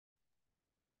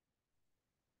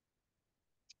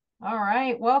All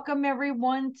right, welcome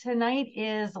everyone. Tonight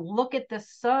is Look at the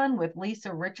Sun with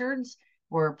Lisa Richards.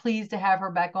 We're pleased to have her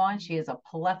back on. She has a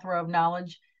plethora of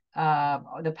knowledge.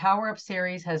 The Power Up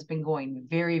series has been going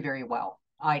very, very well,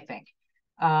 I think.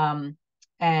 And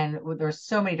there's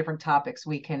so many different topics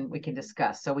we can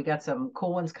discuss. So we got some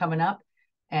cool ones coming up,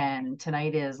 and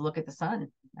tonight is Look at the Sun.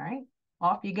 All right,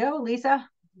 off you go, Lisa.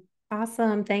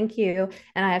 Awesome. Thank you.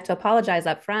 And I have to apologize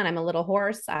up front. I'm a little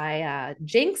hoarse. I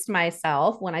jinxed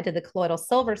myself when I did the Colloidal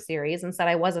Silver series and said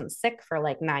I wasn't sick for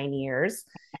like 9 years.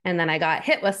 And then I got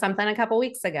hit with something a couple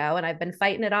weeks ago and I've been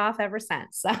fighting it off ever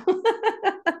since. So,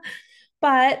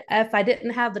 but if I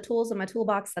didn't have the tools in my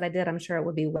toolbox that I did, I'm sure it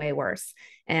would be way worse.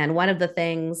 And one of the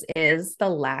things is the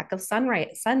lack of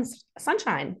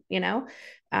sunshine.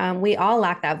 We all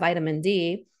lack that vitamin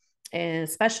D,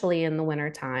 especially in the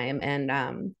wintertime.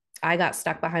 And I got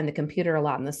stuck behind the computer a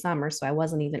lot in the summer, so I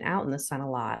wasn't even out in the sun a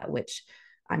lot, which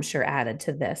I'm sure added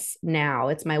to this. Now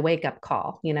it's my wake up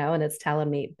call, and it's telling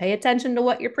me, pay attention to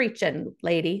what you're preaching,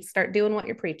 lady, start doing what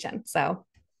you're preaching. So,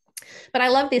 but I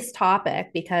love this topic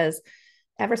because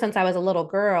ever since I was a little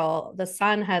girl, the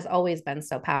sun has always been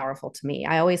so powerful to me.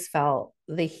 I always felt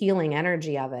the healing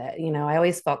energy of it. I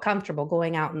always felt comfortable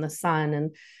going out in the sun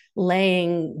and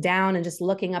laying down and just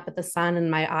looking up at the sun and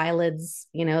my eyelids,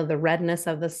 the redness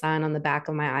of the sun on the back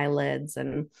of my eyelids.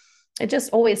 And it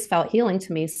just always felt healing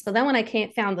to me. So then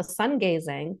when found the sun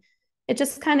gazing, it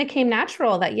just kind of came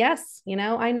natural that, yes,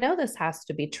 I know this has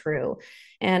to be true.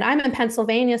 And I'm in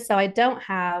Pennsylvania, so I don't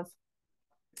have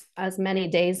as many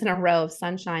days in a row of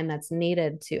sunshine that's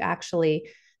needed to actually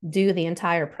do the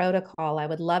entire protocol. I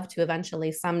would love to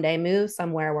eventually someday move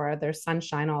somewhere where there's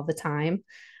sunshine all the time.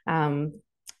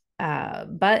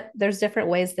 But there's different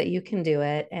ways that you can do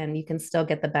it, and you can still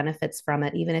get the benefits from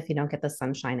it, even if you don't get the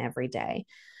sunshine every day.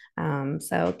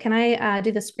 So, can I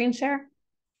do the screen share?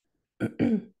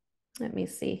 Let me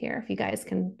see here if you guys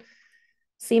can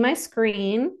see my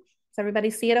screen. Does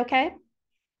everybody see it okay?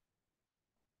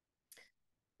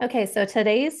 Okay, so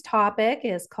today's topic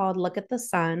is called Look at the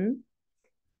Sun,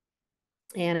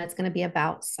 and it's going to be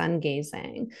about sun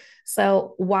gazing.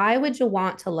 So, why would you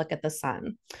want to look at the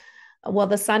sun? Well,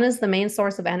 the sun is the main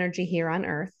source of energy here on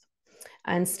Earth,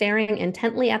 and staring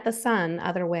intently at the sun,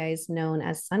 otherwise known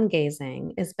as sun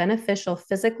gazing, is beneficial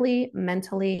physically,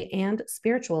 mentally, and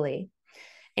spiritually.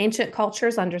 Ancient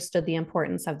cultures understood the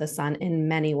importance of the sun in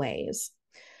many ways.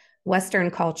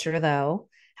 Western culture, though,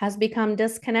 has become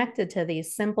disconnected to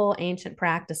these simple ancient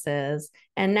practices,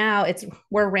 and now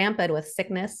we're rampant with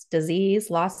sickness,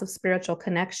 disease, loss of spiritual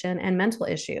connection, and mental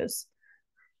issues.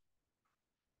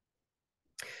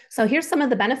 So here's some of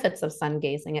the benefits of sun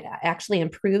gazing. It actually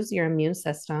improves your immune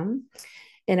system.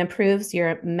 It improves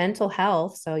your mental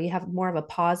health, so you have more of a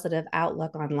positive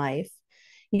outlook on life.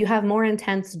 You have more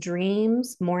intense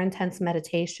dreams, more intense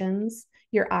meditations.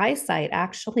 Your eyesight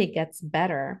actually gets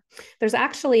better. There's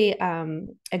actually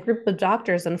a group of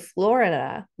doctors in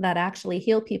Florida that actually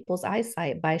heal people's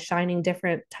eyesight by shining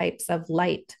different types of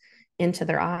light into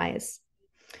their eyes.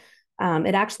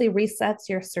 It actually resets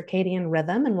your circadian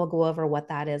rhythm, and we'll go over what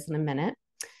that is in a minute.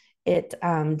 It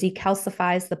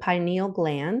decalcifies the pineal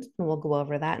gland, and we'll go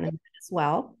over that in a minute as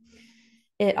well.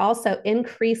 It also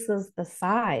increases the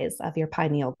size of your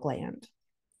pineal gland.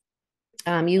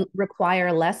 You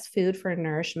require less food for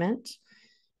nourishment.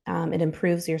 It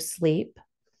improves your sleep.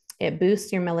 It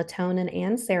boosts your melatonin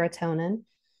and serotonin.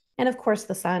 And of course,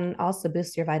 the sun also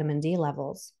boosts your vitamin D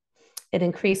levels. It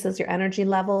increases your energy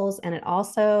levels, and it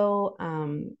also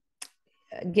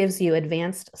gives you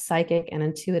advanced psychic and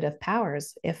intuitive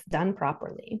powers if done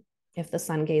properly, if the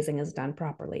sun gazing is done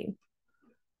properly.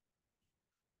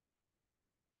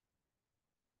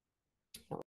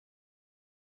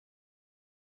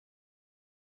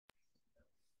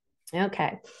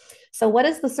 Okay, so what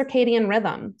is the circadian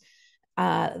rhythm?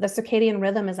 The circadian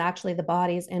rhythm is actually the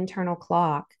body's internal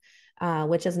clock,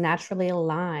 which is naturally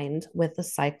aligned with the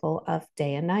cycle of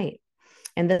day and night.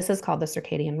 And this is called the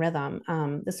circadian rhythm.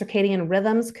 The circadian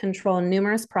rhythms control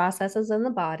numerous processes in the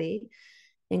body,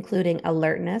 including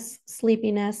alertness,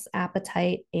 sleepiness,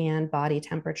 appetite, and body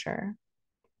temperature.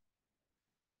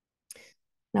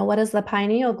 Now, what is the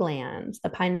pineal gland? The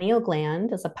pineal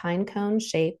gland is a pine cone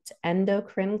shaped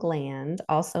endocrine gland,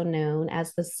 also known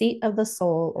as the seat of the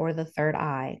soul or the third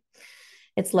eye.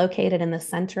 It's located in the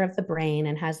center of the brain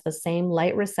and has the same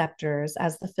light receptors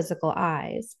as the physical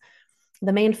eyes.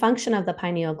 The main function of the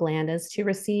pineal gland is to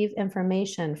receive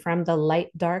information from the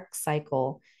light dark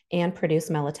cycle and produce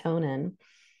melatonin.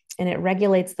 And it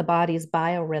regulates the body's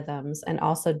biorhythms and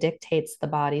also dictates the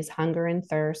body's hunger and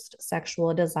thirst,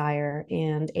 sexual desire,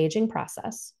 and aging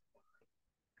process.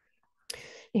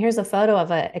 Here's a photo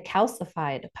of a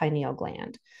calcified pineal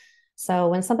gland. So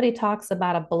when somebody talks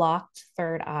about a blocked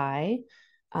third eye,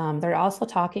 they're also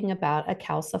talking about a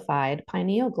calcified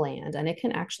pineal gland, and it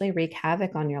can actually wreak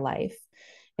havoc on your life.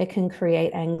 It can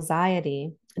create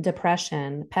anxiety,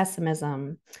 depression,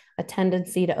 pessimism, a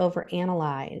tendency to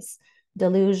overanalyze,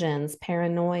 delusions,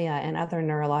 paranoia, and other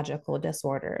neurological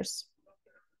disorders.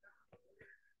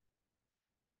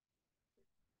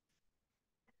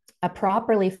 A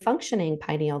properly functioning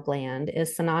pineal gland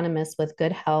is synonymous with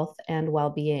good health and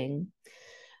well-being.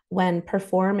 When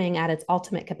performing at its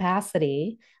ultimate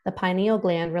capacity, the pineal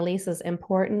gland releases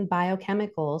important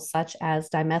biochemicals such as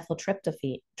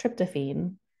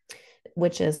dimethyltryptamine,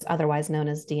 which is otherwise known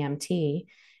as DMT,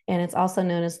 and it's also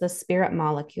known as the spirit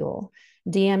molecule.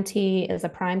 DMT is a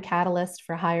prime catalyst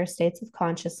for higher states of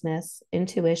consciousness,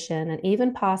 intuition, and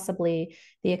even possibly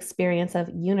the experience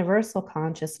of universal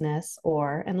consciousness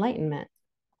or enlightenment.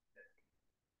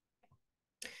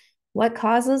 What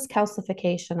causes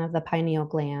calcification of the pineal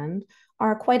gland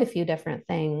are quite a few different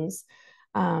things: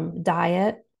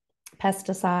 diet,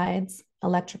 pesticides,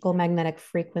 electrical magnetic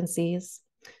frequencies,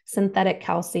 synthetic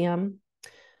calcium,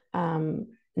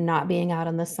 not being out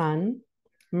in the sun,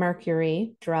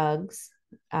 mercury, drugs,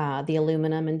 the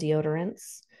aluminum and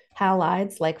deodorants,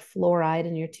 halides like fluoride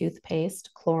in your toothpaste,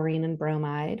 chlorine and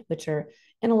bromide, which are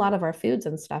in a lot of our foods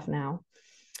and stuff now,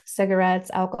 cigarettes,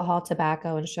 alcohol,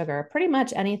 tobacco, and sugar. Pretty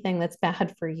much anything that's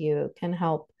bad for you can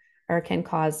help or can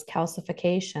cause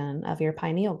calcification of your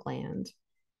pineal gland.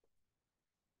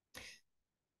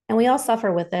 And we all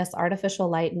suffer with this artificial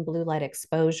light and blue light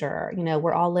exposure. You know,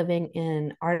 we're all living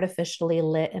in artificially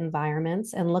lit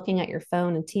environments, and looking at your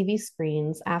phone and TV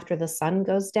screens after the sun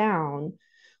goes down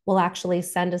will actually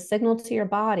send a signal to your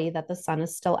body that the sun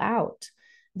is still out.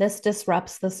 This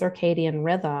disrupts the circadian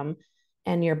rhythm,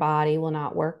 and your body will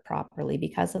not work properly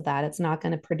because of that. It's not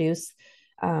going to produce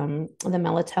the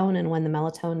melatonin when the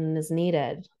melatonin is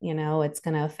needed. You know, it's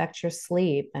going to affect your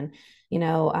sleep. And, you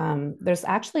know, there's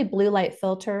actually blue light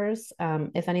filters,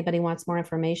 if anybody wants more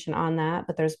information on that,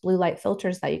 but there's blue light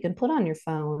filters that you can put on your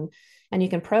phone and you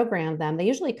can program them. They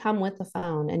usually come with the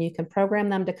phone, and you can program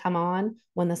them to come on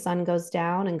when the sun goes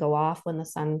down and go off when the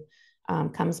sun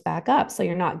comes back up. So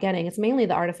you're not getting, it's mainly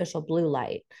the artificial blue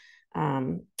light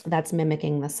that's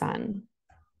mimicking the sun.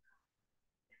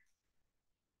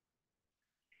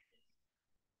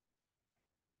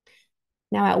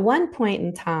 Now, at one point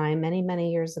in time, many,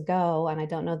 many years ago, and I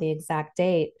don't know the exact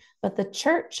date, but the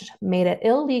church made it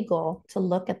illegal to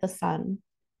look at the sun.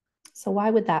 So, why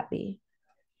would that be?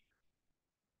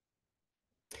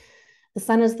 The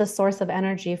sun is the source of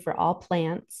energy for all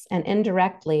plants and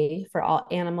indirectly for all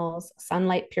animals.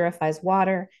 Sunlight purifies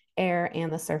water, air,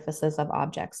 and the surfaces of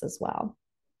objects as well.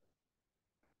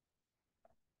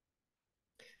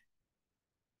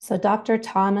 So Dr.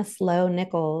 Thomas Lowe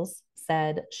Nichols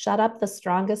said, "Shut up the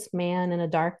strongest man in a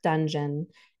dark dungeon,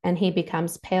 and he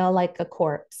becomes pale like a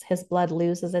corpse. His blood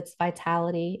loses its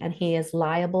vitality, and he is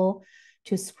liable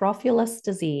to scrofulous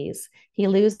disease. He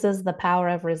loses the power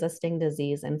of resisting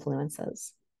disease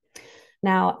influences."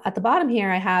 Now, at the bottom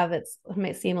here, I have, it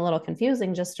might seem a little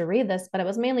confusing just to read this, but it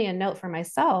was mainly a note for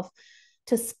myself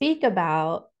to speak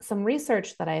about some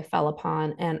research that I fell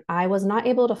upon, and I was not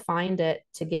able to find it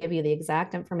to give you the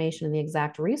exact information and the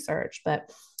exact research,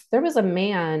 but there was a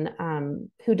man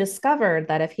who discovered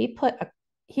that if he put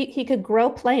he could grow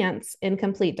plants in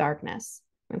complete darkness.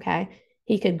 Okay,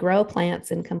 he could grow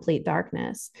plants in complete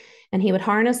darkness, and he would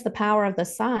harness the power of the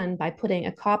sun by putting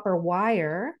a copper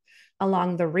wire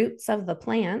along the roots of the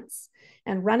plants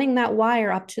and running that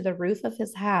wire up to the roof of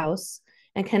his house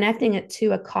and connecting it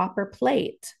to a copper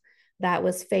plate that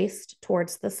was faced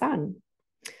towards the sun.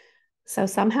 So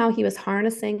somehow he was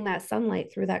harnessing that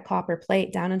sunlight through that copper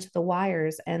plate down into the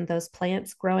wires, and those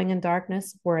plants growing in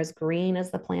darkness were as green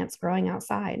as the plants growing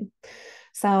outside.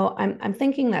 So I'm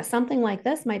thinking that something like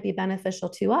this might be beneficial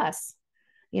to us.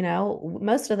 You know,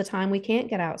 most of the time we can't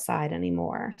get outside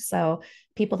anymore. So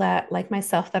people that, like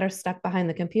myself, that are stuck behind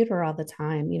the computer all the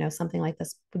time, you know, something like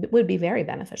this would be very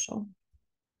beneficial.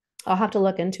 I'll have to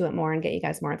look into it more and get you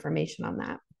guys more information on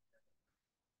that.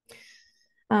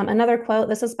 Another quote,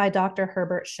 this is by Dr.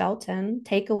 Herbert Shelton: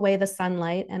 "Take away the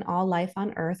sunlight and all life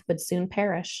on earth would soon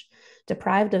perish.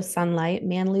 Deprived of sunlight,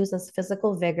 man loses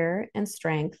physical vigor and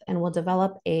strength and will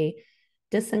develop a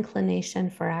disinclination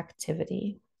for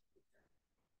activity."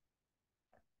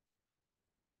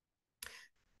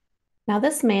 Now,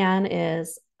 this man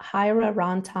is Hira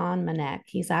Rantan Manek.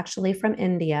 He's actually from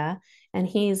India, and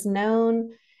he's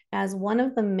known as one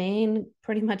of the main,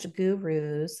 pretty much,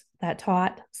 gurus that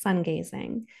taught sun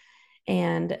gazing.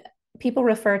 And People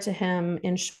refer to him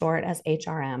in short as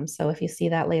HRM. So if you see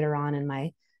that later on in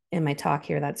my talk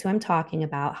here, that's who I'm talking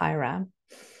about, Hira.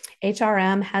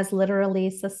 HRM has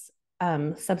literally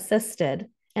subsisted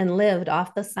and lived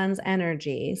off the sun's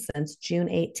energy since June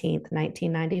 18th,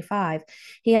 1995.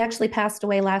 He actually passed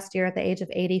away last year at the age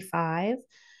of 85.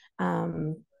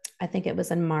 I think it was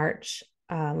in March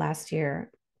last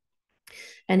year.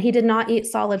 And he did not eat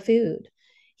solid food.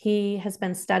 He has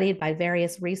been studied by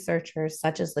various researchers,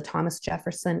 such as the Thomas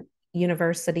Jefferson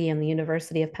University and the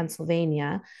University of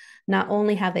Pennsylvania. Not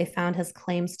only have they found his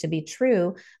claims to be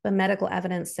true, but medical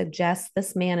evidence suggests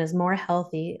this man is more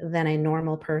healthy than a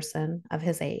normal person of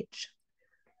his age.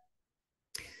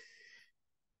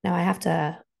 Now, I have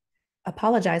to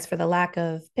apologize for the lack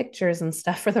of pictures and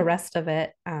stuff for the rest of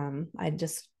it. I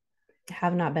just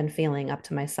have not been feeling up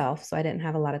to myself, so I didn't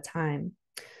have a lot of time.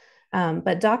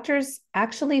 But doctors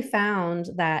actually found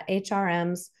that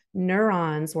HRM's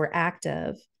neurons were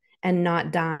active and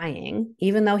not dying,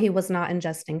 even though he was not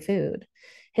ingesting food.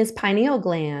 His pineal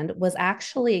gland was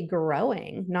actually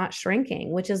growing, not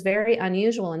shrinking, which is very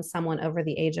unusual in someone over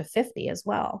the age of 50 as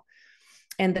well.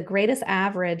 And the greatest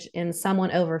average in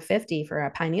someone over 50 for a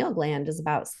pineal gland is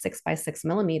about 6 by 6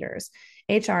 millimeters.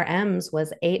 HRM's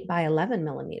was 8 by 11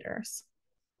 millimeters.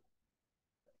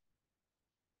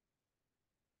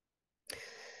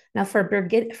 Now, for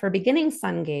beginning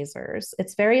sun gazers,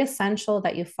 it's very essential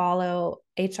that you follow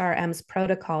HRM's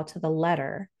protocol to the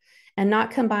letter and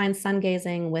not combine sun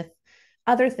gazing with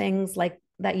other things like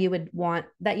that you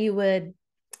would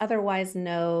otherwise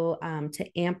know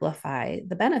to amplify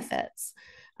the benefits,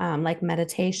 like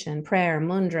meditation, prayer,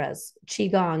 mudras,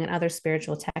 qigong, and other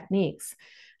spiritual techniques.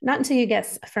 Not until you get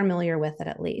familiar with it,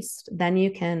 at least. Then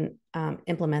you can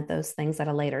implement those things at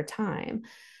a later time.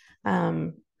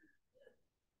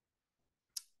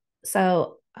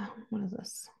 So what is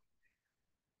this?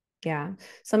 Yeah.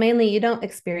 So mainly you don't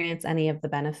experience any of the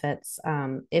benefits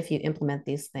if you implement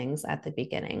these things at the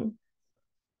beginning.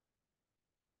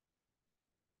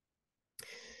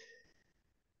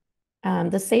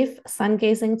 The safe sun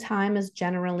gazing time is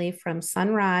generally from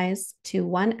sunrise to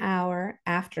 1 hour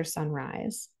after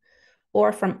sunrise,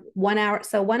 or from 1 hour.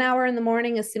 So 1 hour in the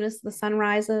morning, as soon as the sun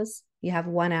rises, you have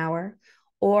 1 hour,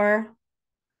 or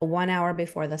 1 hour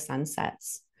before the sun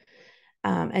sets.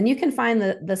 And you can find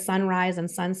the sunrise and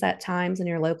sunset times in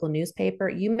your local newspaper.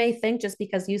 You may think just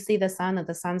because you see the sun that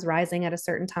the sun's rising at a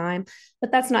certain time,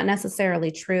 but that's not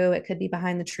necessarily true. It could be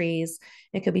behind the trees.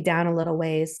 It could be down a little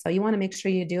ways. So you want to make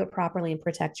sure you do it properly and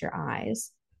protect your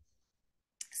eyes.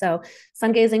 So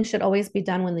sun gazing should always be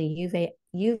done when the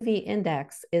UV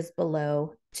index is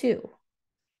below 2.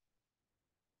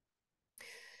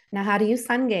 Now, how do you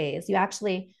sun gaze?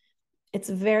 It's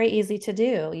very easy to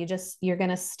do. You're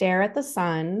going to stare at the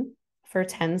sun for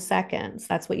 10 seconds.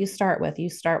 That's what you start with. You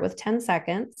start with 10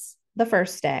 seconds the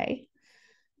first day.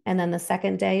 And then the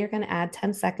second day, you're going to add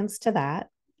 10 seconds to that.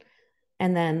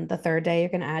 And then the third day, you're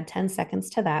going to add 10 seconds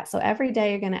to that. So every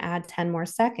day, you're going to add 10 more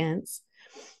seconds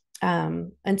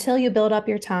until you build up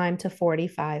your time to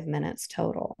 45 minutes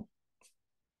total.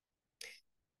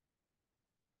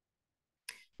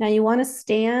 Now you want to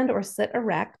stand or sit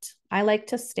erect. I like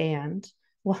to stand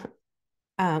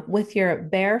with your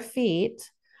bare feet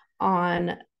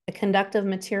on a conductive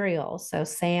material. So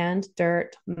sand,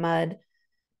 dirt, mud,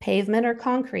 pavement, or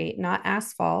concrete, not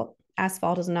asphalt.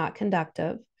 Asphalt is not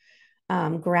conductive.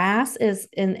 Grass is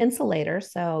an insulator,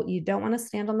 so you don't want to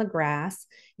stand on the grass.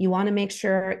 You want to make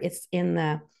sure it's in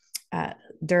the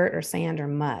dirt or sand or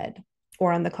mud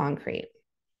or on the concrete.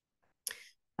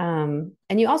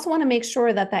 And you also want to make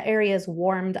sure that that area is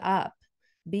warmed up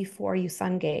before you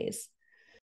sun gaze.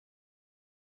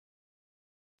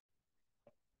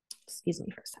 Excuse me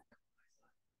for a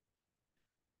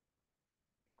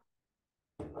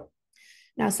second.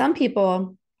 Now, some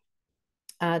people,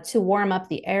 to warm up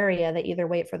the area, they either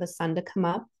wait for the sun to come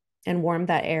up and warm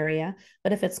that area.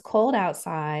 But if it's cold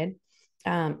outside,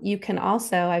 you can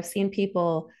also, I've seen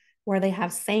people where they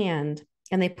have sand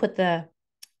and they put the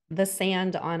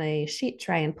sand on a sheet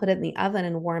tray and put it in the oven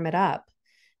and warm it up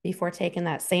before taking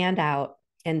that sand out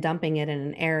and dumping it in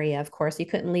an area. Of course, you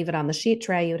couldn't leave it on the sheet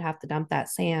tray. You would have to dump that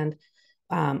sand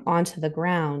onto the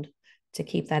ground to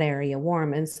keep that area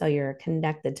warm. And so you're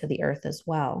connected to the earth as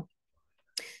well.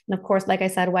 And of course, like I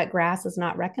said, wet grass is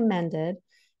not recommended.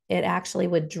 It actually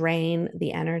would drain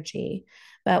the energy.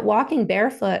 But walking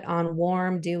barefoot on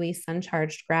warm, dewy,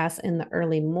 sun-charged grass in the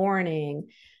early morning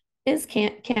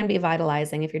can be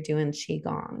vitalizing if you're doing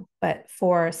qigong, but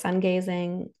for sun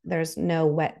gazing, there's no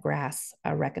wet grass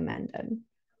recommended.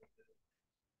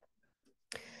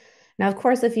 Now, of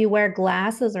course, if you wear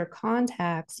glasses or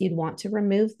contacts, you'd want to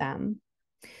remove them.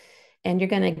 And you're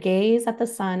going to gaze at the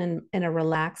sun in a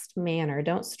relaxed manner.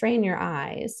 Don't strain your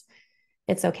eyes.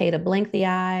 It's okay to blink the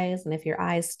eyes. And if your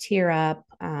eyes tear up,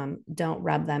 don't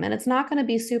rub them. And it's not going to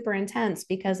be super intense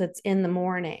because it's in the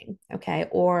morning, okay,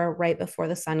 or right before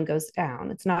the sun goes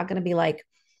down. It's not going to be like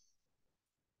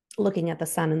looking at the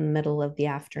sun in the middle of the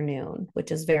afternoon,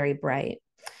 which is very bright.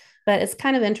 But it's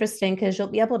kind of interesting because you'll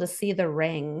be able to see the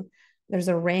ring. There's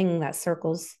a ring that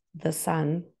circles the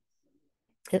sun.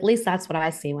 At least that's what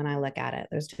I see when I look at it.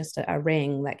 There's just a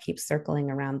ring that keeps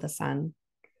circling around the sun.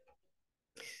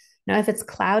 Now, if it's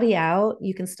cloudy out,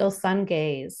 you can still sun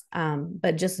gaze,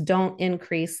 but just don't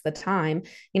increase the time.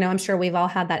 I'm sure we've all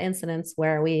had that incidence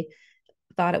where we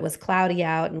thought it was cloudy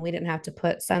out and we didn't have to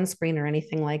put sunscreen or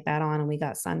anything like that on and we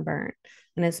got sunburnt.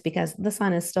 And it's because the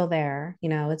sun is still there.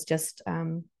 It's just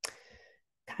kind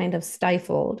of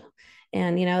stifled.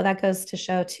 And, that goes to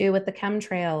show too with the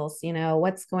chemtrails,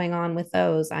 what's going on with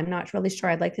those. I'm not really sure.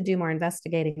 I'd like to do more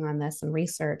investigating on this and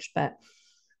research, but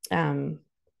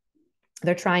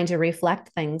they're trying to reflect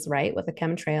things, right, with the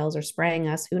chemtrails or spraying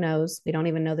us. Who knows? We don't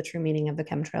even know the true meaning of the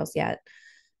chemtrails yet,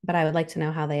 but I would like to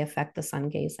know how they affect the sun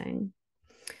gazing.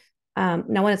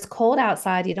 Now, when it's cold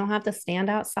outside, you don't have to stand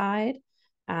outside.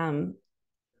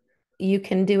 You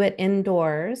can do it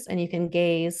indoors and you can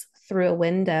gaze through a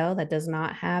window that does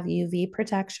not have UV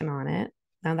protection on it.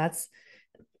 Now, that's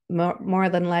more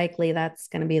than likely that's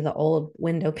going to be the old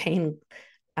window pane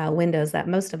windows that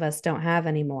most of us don't have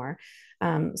anymore.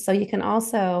 So you can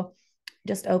also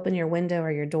just open your window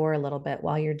or your door a little bit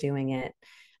while you're doing it.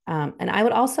 And I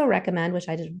would also recommend, which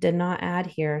I did not add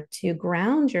here, to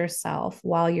ground yourself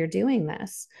while you're doing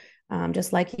this,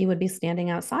 just like you would be standing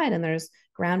outside. And there's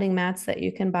grounding mats that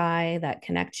you can buy that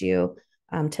connect you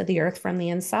to the earth from the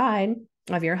inside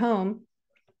of your home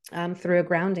through a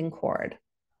grounding cord.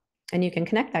 And you can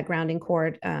connect that grounding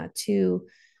cord to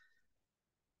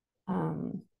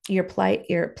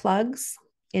your plugs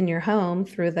in your home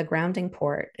through the grounding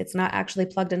port. It's not actually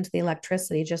plugged into the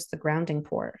electricity, just the grounding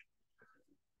port.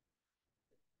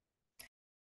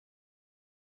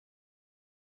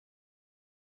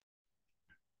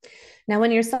 Now,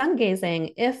 when you're sun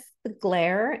gazing, if the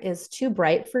glare is too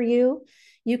bright for you,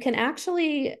 you can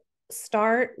actually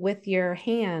start with your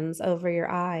hands over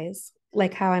your eyes,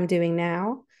 like how I'm doing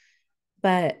now,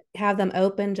 but have them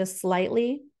open just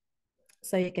slightly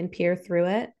so you can peer through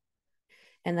it.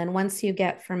 And then once you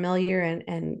get familiar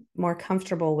and more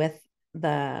comfortable with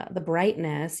the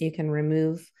brightness, you can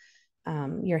remove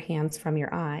your hands from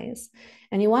your eyes.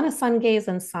 And you want to sun gaze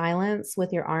in silence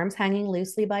with your arms hanging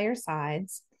loosely by your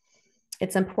sides.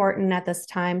 It's important at this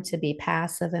time to be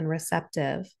passive and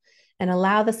receptive and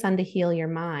allow the sun to heal your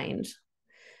mind.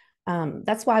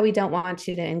 That's why we don't want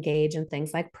you to engage in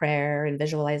things like prayer and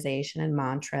visualization and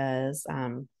mantras.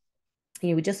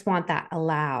 You just want that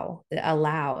allow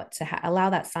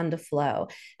that sun to flow.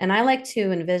 And I like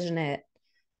to envision it.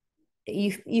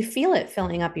 You feel it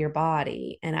filling up your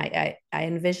body, and I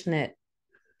envision it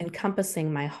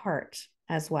encompassing my heart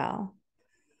as well.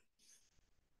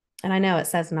 And I know it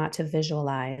says not to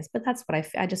visualize, but that's what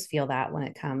I just feel that when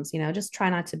it comes, just try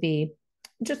to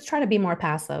be more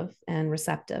passive and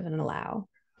receptive and allow.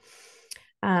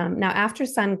 Now, after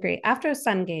sun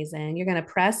gazing, you're going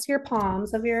to press your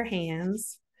palms of your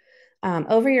hands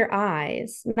over your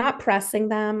eyes, not pressing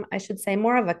them, I should say,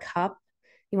 more of a cup.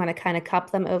 You want to kind of cup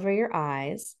them over your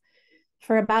eyes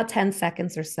for about 10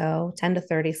 seconds or so, 10 to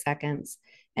 30 seconds.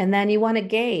 And then you want to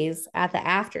gaze at the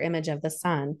after image of the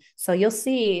sun. So you'll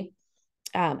see,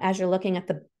 as you're looking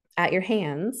at your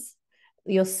hands,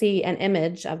 you'll see an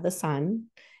image of the sun.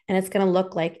 And it's going to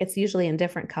look like, it's usually in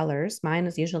different colors. Mine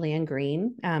is usually in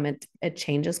green. It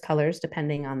changes colors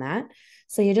depending on that.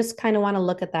 So you just kind of want to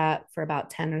look at that for about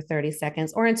 10 or 30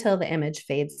 seconds or until the image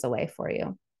fades away for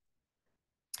you.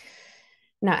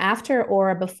 Now, after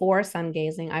or before sun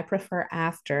gazing, I prefer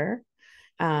after,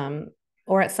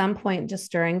 or at some point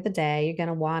just during the day, you're going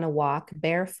to want to walk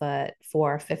barefoot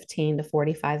for 15 to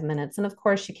 45 minutes. And of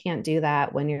course, you can't do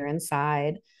that when you're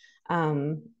inside.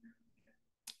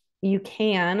 You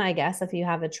can, I guess, if you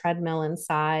have a treadmill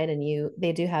inside and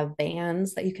they do have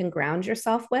bands that you can ground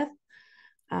yourself with.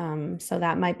 So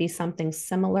that might be something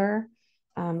similar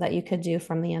that you could do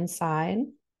from the inside.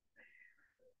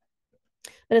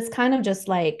 But it's kind of just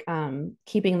like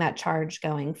keeping that charge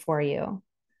going for you.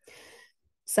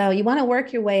 So you want to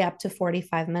work your way up to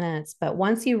 45 minutes, but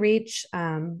once you reach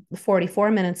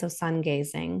 44 minutes of sun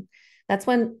gazing, that's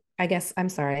when, I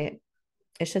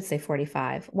should say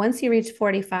 45. Once you reach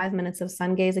 45 minutes of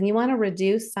sun gazing, you want to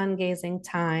reduce sun gazing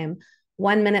time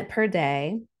 1 minute per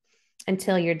day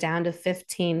until you're down to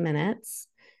 15 minutes.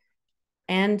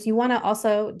 And you want to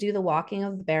also do the walking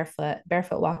of the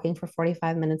barefoot walking for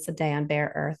 45 minutes a day on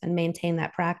bare earth, and maintain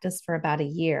that practice for about a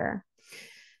year.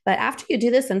 But after you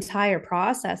do this entire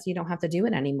process, you don't have to do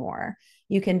it anymore.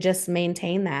 You can just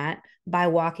maintain that by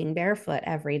walking barefoot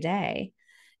every day.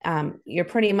 You're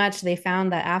pretty much, they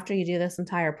found that after you do this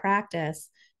entire practice,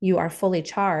 you are fully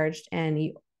charged.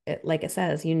 And like it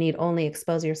says, you need only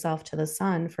expose yourself to the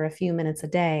sun for a few minutes a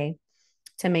day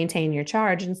to maintain your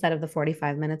charge instead of the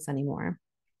 45 minutes anymore.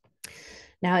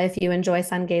 Now, if you enjoy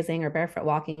sun gazing or barefoot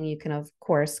walking, you can, of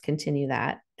course, continue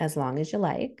that as long as you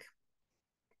like.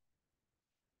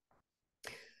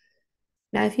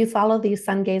 Now, if you follow these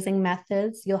sun gazing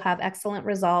methods, you'll have excellent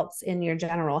results in your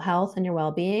general health and your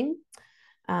well-being.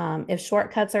 If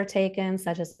shortcuts are taken,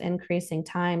 such as increasing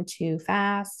time to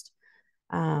fast,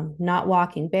 not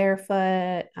walking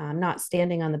barefoot, not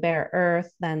standing on the bare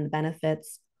earth, then the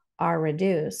benefits are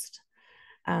reduced.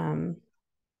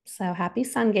 So happy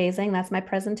sun gazing. That's my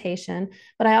presentation.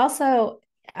 But I also,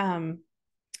 I've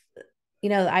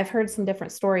heard some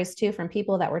different stories too from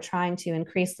people that were trying to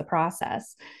increase the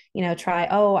process.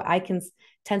 I can,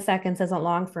 10 seconds isn't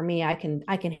long for me. I can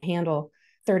handle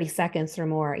 30 seconds or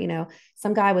more.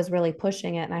 Some guy was really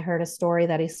pushing it, and I heard a story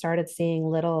that he started seeing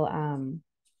little,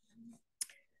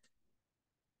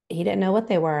 he didn't know what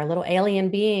they were, little alien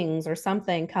beings or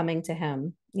something coming to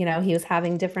him. He was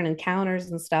having different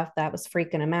encounters and stuff that was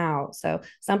freaking him out. So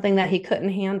something that he couldn't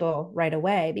handle right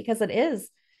away, because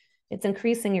it's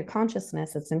increasing your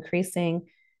consciousness. It's increasing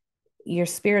your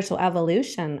spiritual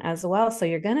evolution as well. So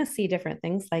you're going to see different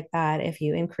things like that if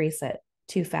you increase it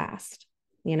too fast.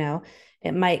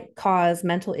 It might cause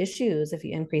mental issues if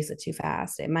you increase it too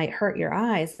fast. It might hurt your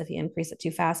eyes if you increase it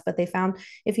too fast. But they found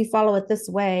if you follow it this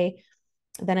way,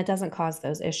 then it doesn't cause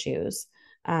those issues.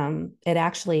 It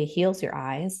actually heals your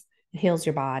eyes, it heals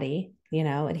your body,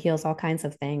 it heals all kinds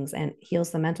of things, and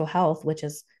heals the mental health, which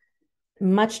is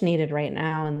much needed right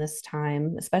now in this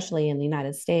time, especially in the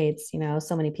United States.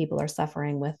 So many people are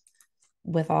suffering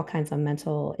with all kinds of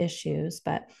mental issues.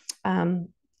 But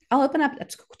I'll open up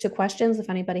to questions if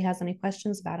anybody has any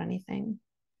questions about anything.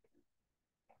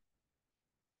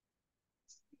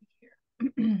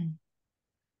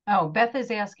 Oh, Beth is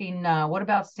asking, what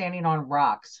about standing on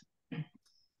rocks?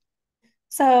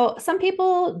 So some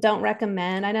people don't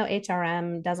recommend, I know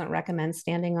HRM doesn't recommend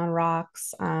standing on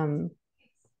rocks.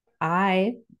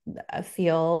 I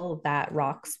feel that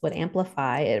rocks would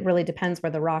amplify. It really depends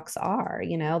where the rocks are.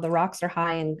 The rocks are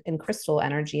high in crystal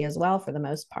energy as well, for the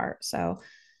most part. So,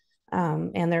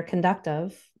 and they're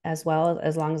conductive as well,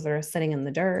 as long as they're sitting in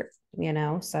the dirt,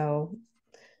 so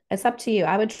it's up to you.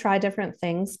 I would try different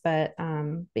things, but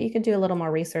you can do a little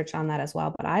more research on that as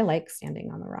well. But I like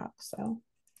standing on the rocks. So.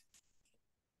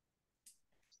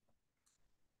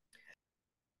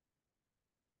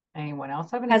 Anyone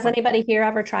else have any Has questions? anybody here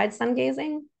ever tried sun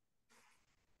gazing?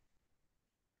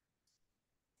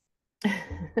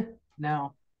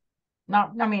 No,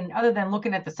 not, I mean, other than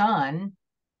looking at the sun,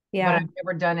 but Yeah. I've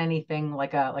never done anything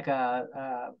like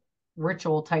a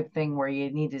ritual type thing where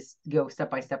you need to go step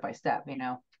by step by step,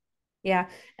 Yeah.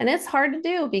 And it's hard to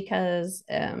do because,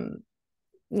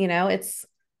 it's,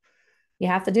 you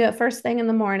have to do it first thing in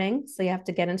the morning. So you have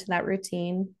to get into that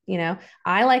routine.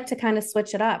 I like to kind of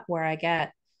switch it up where I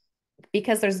get,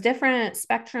 because there's different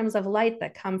spectrums of light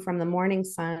that come from the morning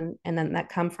sun and then that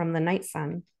come from the night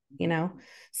sun,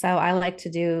 So I like to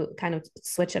do kind of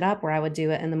switch it up where I would do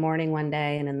it in the morning one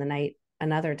day and in the night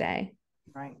another day.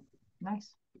 Right.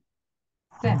 Nice.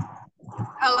 Sin.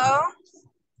 Hello.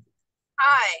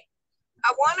 Hi.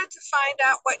 I wanted to find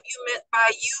out what you meant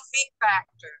by UV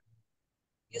factor.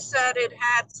 You said it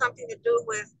had something to do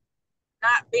with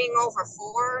not being over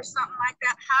 4 or something like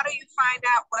that. How do you find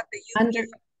out what the UV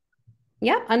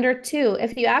Under 2.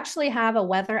 If you actually have a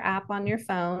weather app on your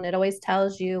phone, it always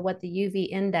tells you what the UV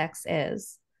index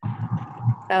is.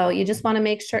 So you just want to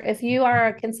make sure if you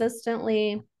are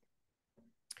consistently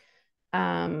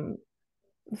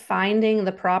finding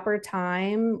the proper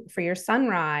time for your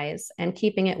sunrise and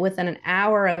keeping it within an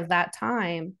hour of that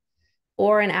time,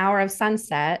 or an hour of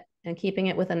sunset and keeping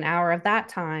it within an hour of that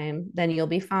time, then you'll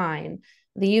be fine.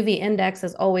 The UV index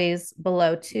is always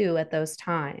below 2 at those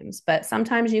times, but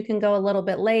sometimes you can go a little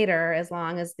bit later as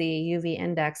long as the UV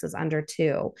index is under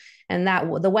 2. And that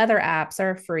the weather apps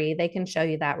are free. They can show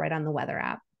you that right on the weather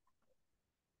app.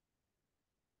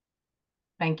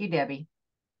 Thank you, Debbie.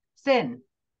 Sin.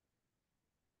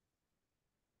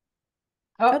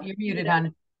 Oh, you're muted,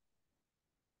 hon.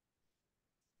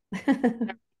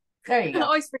 There you go. I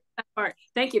always forget that part.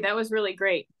 Thank you. That was really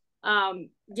great.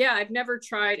 Yeah, I've never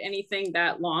tried anything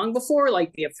that long before,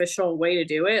 like the official way to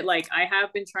do it. Like I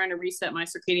have been trying to reset my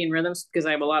circadian rhythms because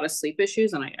I have a lot of sleep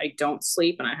issues and I don't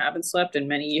sleep and I haven't slept in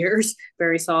many years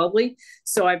very solidly.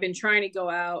 So I've been trying to go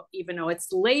out, even though it's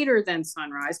later than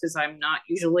sunrise, because I'm not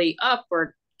usually up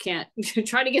or can't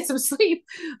try to get some sleep.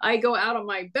 I go out on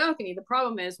my balcony. The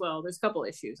problem is, well, there's a couple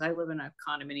issues. I live in a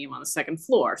condominium on the second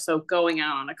floor. So going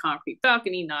out on a concrete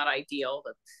balcony, not ideal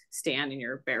to stand in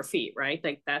your bare feet, right?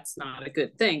 Like that's not a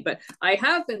good thing. But I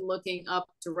have been looking up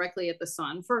directly at the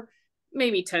sun for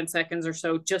maybe 10 seconds or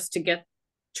so just to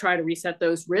try to reset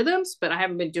those rhythms. But I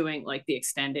haven't been doing like the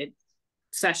extended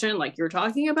session like you're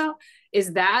talking about.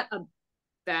 Is that a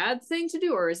bad thing to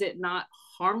do, or is it not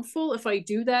harmful if I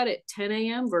do that at 10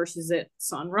 a.m. versus at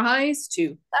sunrise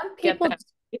to get that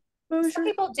exposure? Some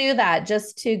people do that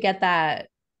just to get that,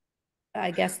 I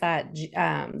guess, that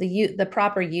the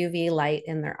proper UV light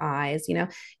in their eyes. You know,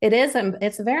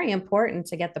 it's very important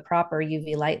to get the proper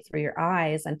UV light through your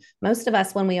eyes. And most of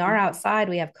us, when we are outside,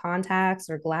 we have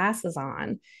contacts or glasses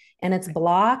on, and it's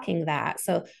blocking that.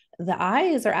 So the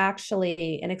eyes are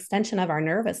actually an extension of our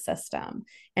nervous system,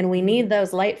 and we need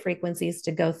those light frequencies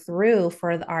to go through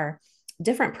for our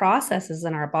different processes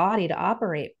in our body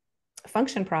to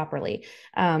function properly.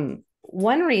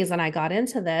 One reason I got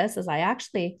into this is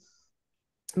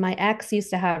my ex used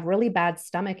to have really bad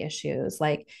stomach issues.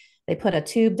 Like they put a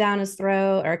tube down his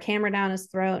throat or a camera down his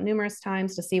throat numerous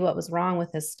times to see what was wrong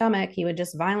with his stomach. He would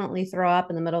just violently throw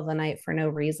up in the middle of the night for no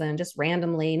reason, just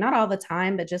randomly, not all the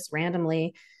time, but just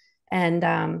randomly.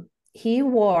 And he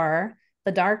wore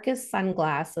the darkest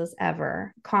sunglasses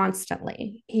ever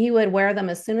constantly. He would wear them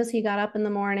as soon as he got up in the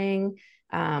morning.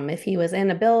 If he was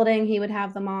in a building, he would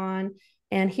have them on.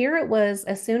 And here it was,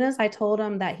 as soon as I told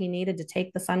him that he needed to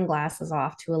take the sunglasses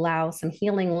off to allow some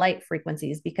healing light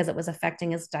frequencies because it was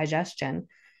affecting his digestion,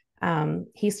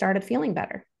 he started feeling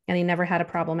better and he never had a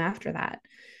problem after that.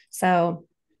 So,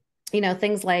 you know,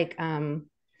 things like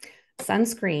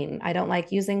sunscreen. I don't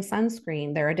like using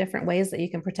sunscreen. There are different ways that you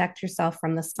can protect yourself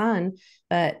from the sun,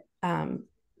 but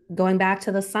going back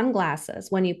to the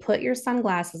sunglasses, when you put your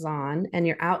sunglasses on and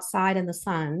you're outside in the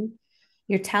sun,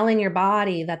 you're telling your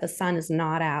body that the sun is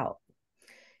not out.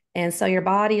 And so your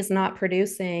body is not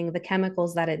producing the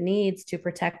chemicals that it needs to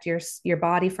protect your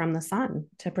body from the sun,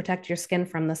 to protect your skin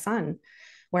from the sun.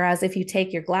 Whereas if you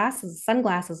take your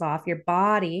sunglasses off, your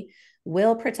body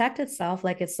will protect itself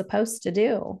like it's supposed to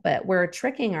do. But we're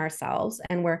tricking ourselves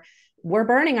and we're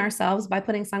burning ourselves by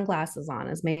putting sunglasses on,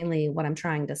 is mainly what I'm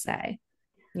trying to say,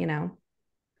 you know?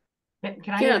 Can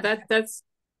I? Yeah, that's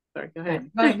sorry, go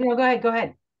ahead. No, go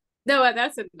ahead. No,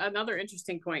 that's another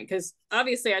interesting point, because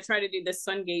obviously I try to do this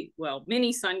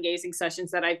mini sun gazing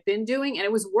sessions that I've been doing, and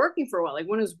it was working for a while. Like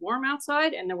when it was warm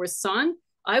outside and there was sun,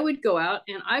 I would go out,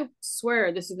 and I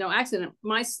swear this is no accident,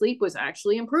 my sleep was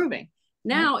actually improving.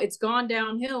 Now it's gone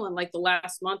downhill in like the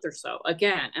last month or so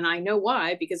again. And I know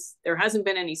why, because there hasn't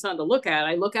been any sun to look at.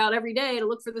 I look out every day to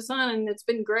look for the sun, and it's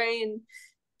been gray and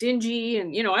dingy.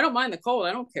 And, you know, I don't mind the cold.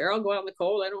 I don't care. I'll go out in the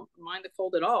cold. I don't mind the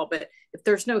cold at all. But if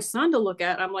there's no sun to look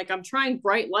at, I'm trying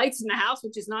bright lights in the house,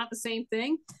 which is not the same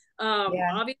thing,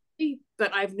 obviously.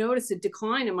 But I've noticed a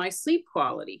decline in my sleep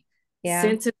quality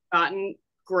since it's gotten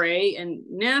gray and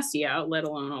nasty out, let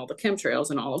alone all the chemtrails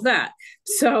and all of that.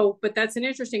 So, but that's an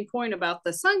interesting point about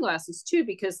the sunglasses too,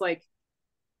 because like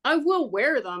I will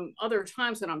wear them other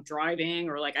times when I'm driving,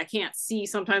 or like I can't see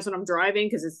sometimes when I'm driving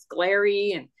because it's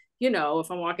glary. And, you know,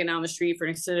 if I'm walking down the street for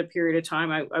an extended period of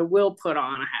time, I will put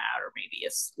on a hat or maybe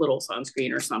a little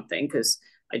sunscreen or something, because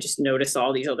I just notice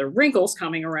all these other wrinkles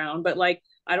coming around. But like,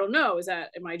 I don't know,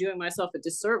 am I doing myself a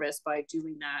disservice by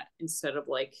doing that instead of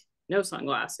like no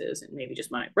sunglasses and maybe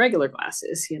just my regular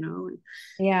glasses, you know?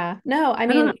 Yeah, no, I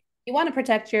mean, you want to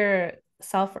protect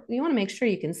yourself. You want to make sure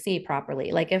you can see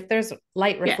properly. Like if there's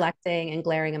light reflecting and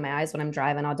glaring in my eyes when I'm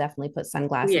driving, I'll definitely put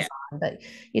sunglasses on, but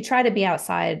you try to be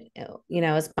outside, you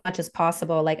know, as much as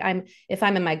possible. Like if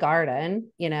I'm in my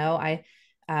garden, you know, I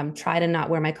try to not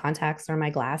wear my contacts or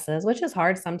my glasses, which is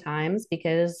hard sometimes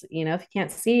because, you know, if you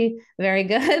can't see very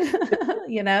good,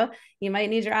 you know, you might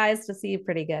need your eyes to see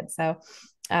pretty good. So,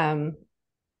 well,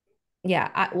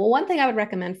 one thing I would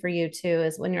recommend for you too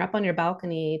is when you're up on your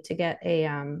balcony to get a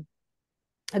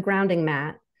grounding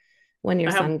mat when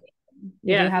you're sun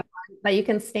you do have one that you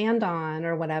can stand on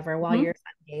or whatever while you're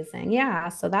sun gazing. Yeah,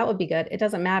 so that would be good. It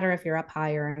doesn't matter if you're up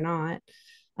higher or not.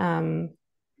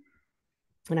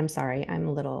 And I'm sorry, I'm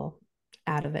a little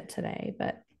out of it today,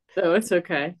 but it's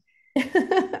okay.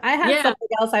 I had something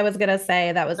else I was gonna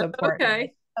say that was important.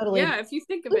 Okay. Totally. Yeah, if you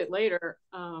think of it later,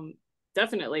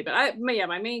 definitely. But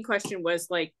my main question was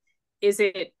like, is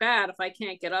it bad if I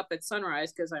can't get up at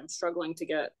sunrise because I'm struggling to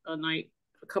get a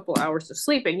couple hours of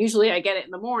sleep? And usually I get it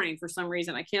in the morning. For some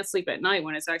reason, I can't sleep at night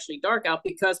when it's actually dark out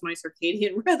because my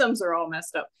circadian rhythms are all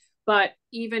messed up. But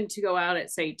even to go out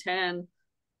at, say, 10,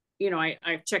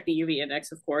 I check the UV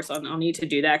index, of course. I'll need to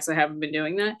do that because I haven't been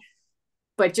doing that.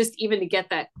 But just even to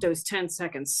get those 10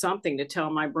 seconds, something to tell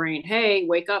my brain, hey,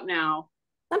 wake up now.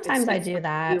 Sometimes I do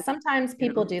that. Sometimes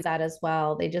people do that as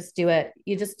well. They just do it.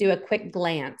 You just do a quick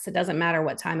glance. It doesn't matter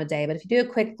what time of day, but if you do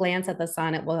a quick glance at the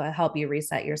sun, it will help you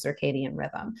reset your circadian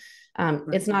rhythm.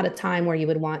 It's not a time where you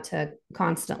would want to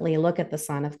constantly look at the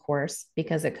sun, of course,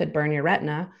 because it could burn your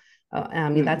retina.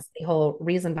 That's the whole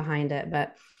reason behind it.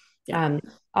 But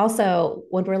also,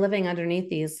 when we're living underneath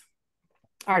these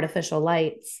artificial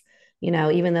lights,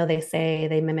 even though they say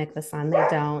they mimic the sun, they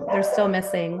don't.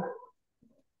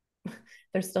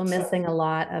 They're still missing a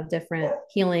lot of different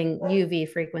healing UV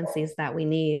frequencies that we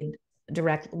need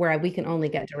where we can only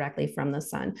get directly from the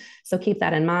sun. So keep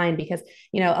that in mind, because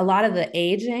a lot of the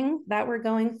aging that we're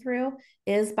going through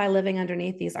is by living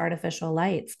underneath these artificial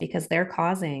lights, because they're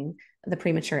causing the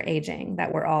premature aging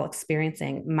that we're all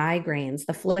experiencing. Migraines,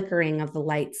 the flickering of the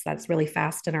lights that's really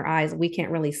fast in our eyes. We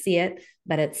can't really see it,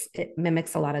 but it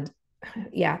mimics a lot of,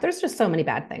 there's just so many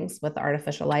bad things with the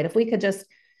artificial light. If we could just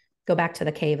go back to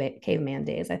the caveman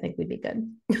days, I think we'd be good.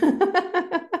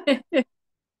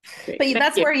 But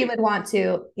that's where you would want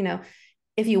to,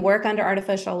 if you work under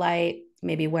artificial light,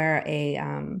 maybe wear a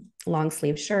long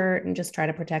sleeve shirt and just try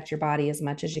to protect your body as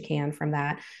much as you can from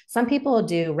that. Some people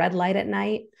do red light at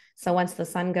night. So once the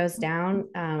sun goes down,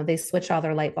 they switch all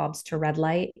their light bulbs to red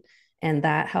light, and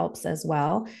that helps as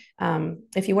well.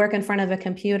 If you work in front of a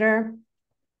computer,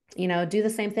 do the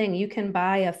same thing. You can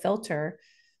buy a filter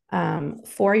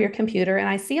for your computer. And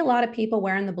I see a lot of people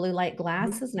wearing the blue light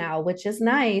glasses now, which is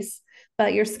nice,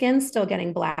 but your skin's still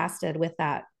getting blasted with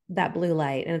that blue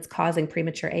light, and it's causing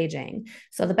premature aging.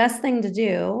 So the best thing to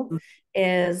do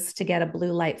is to get a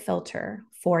blue light filter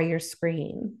for your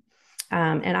screen.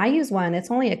 And I use one.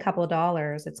 It's only a couple of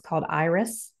dollars. It's called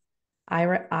Iris,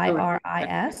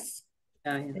 IRIS.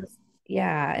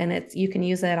 Yeah. And you can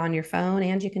use it on your phone,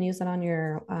 and you can use it on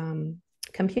your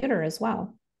computer as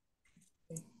well.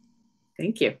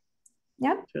 Thank you.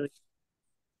 Yep.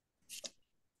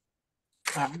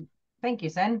 Thank you,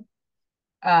 Sen.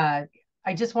 I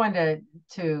just wanted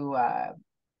to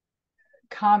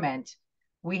comment.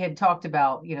 We had talked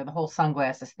about, the whole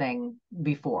sunglasses thing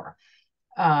before.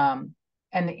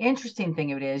 And the interesting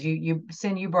thing of it is,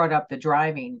 Sen, you brought up the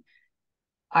driving.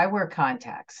 I wear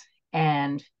contacts,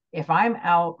 and if I'm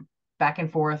out back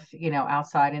and forth,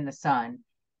 outside in the sun,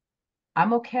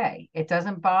 I'm okay. It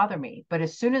doesn't bother me. But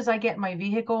as soon as I get in my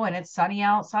vehicle and it's sunny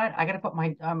outside, I got to put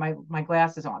my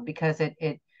glasses on, because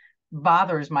it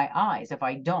bothers my eyes if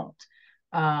I don't.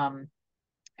 And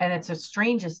it's the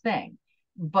strangest thing.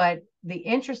 But the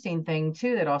interesting thing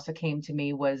too that also came to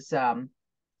me was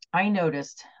I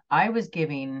noticed I was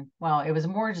it was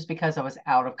more just because I was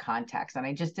out of contacts and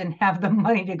I just didn't have the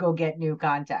money to go get new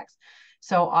contacts.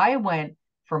 So I went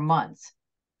for months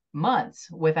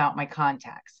without my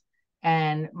contacts,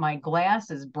 and my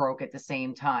glasses broke at the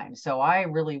same time. So I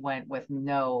really went with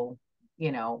no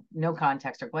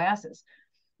contacts or glasses.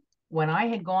 When I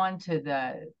had gone to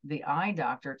the eye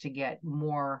doctor to get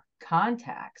more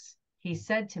contacts, he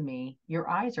said to me, your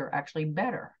eyes are actually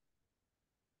better.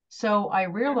 So I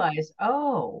realized,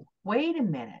 oh, wait a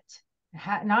minute.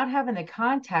 Not having the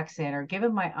contacts in or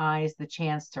giving my eyes the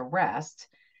chance to rest,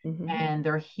 and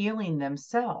they're healing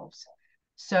themselves.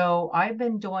 So I've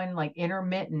been doing like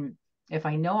intermittent. If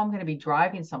I know I'm going to be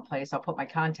driving someplace, I'll put my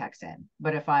contacts in.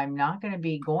 But if I'm not going to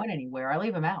be going anywhere, I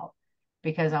leave them out,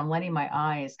 because I'm letting my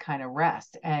eyes kind of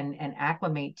rest and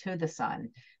acclimate to the sun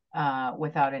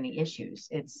without any issues.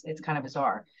 It's kind of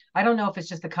bizarre. I don't know if it's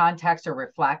just the contacts are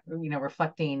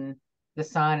reflecting the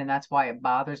sun, and that's why it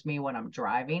bothers me when I'm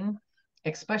driving,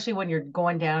 especially when you're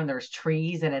going down and there's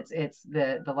trees and it's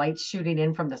the light shooting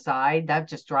in from the side. That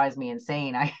just drives me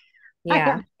insane. I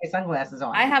have my sunglasses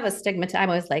on. I have a stigmatism. I'm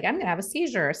always like, I'm gonna have a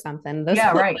seizure or something.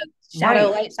 Right. Shadow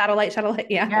light.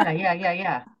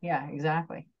 Yeah,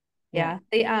 exactly. Yeah.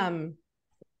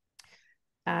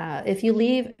 If you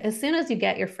leave, as soon as you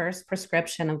get your first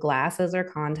prescription of glasses or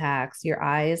contacts, your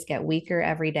eyes get weaker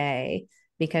every day,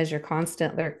 because they're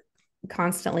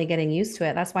constantly getting used to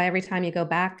it. That's why every time you go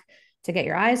back to get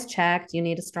your eyes checked, you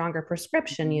need a stronger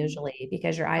prescription usually,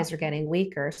 because your eyes are getting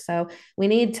weaker. So we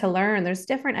need to learn, there's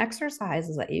different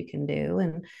exercises that you can do,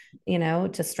 and,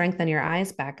 to strengthen your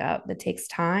eyes back up. It takes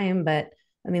time, but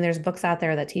I mean, there's books out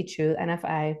there that teach you. And if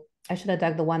I should have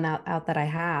dug the one out that I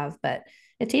have, but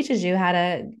it teaches you how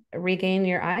to regain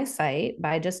your eyesight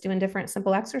by just doing different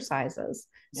simple exercises,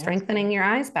 strengthening your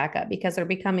eyes back up because they're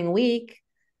becoming weak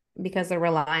because they're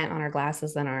reliant on our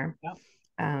glasses and our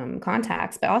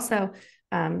contacts, but also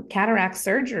cataract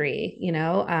surgery,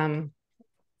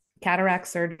 cataract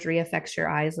surgery affects your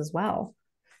eyes as well.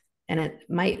 And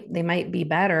they might be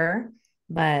better,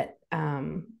 but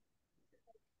I'm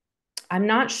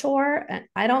not sure.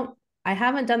 I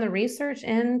haven't done the research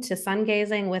into sun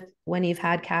gazing with when you've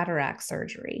had cataract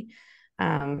surgery.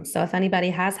 So if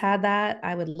anybody has had that,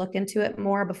 I would look into it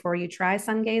more before you try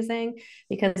sun gazing,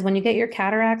 because when you get your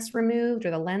cataracts removed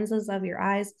or the lenses of your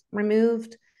eyes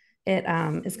removed, it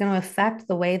is going to affect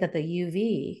the way that the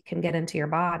UV can get into your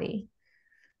body.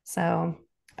 So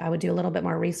I would do a little bit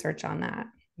more research on that.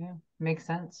 Yeah, makes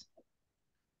sense.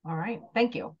 All right.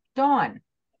 Thank you. Dawn.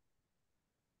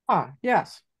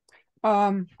 Yes.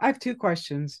 I have two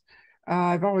questions.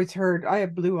 I've always heard, I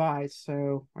have blue eyes,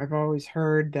 so I've always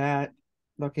heard that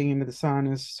looking into the sun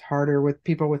is harder with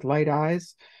people with light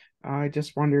eyes. I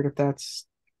just wondered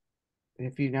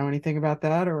if you know anything about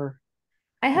that, or.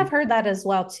 I have heard that as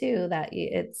well too, that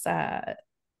it's,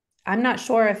 I'm not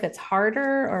sure if it's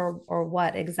harder or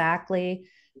what exactly,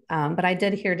 but I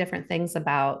did hear different things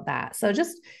about that. So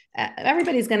just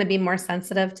everybody's going to be more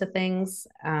sensitive to things.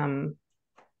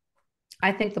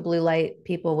 I think the blue light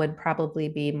people would probably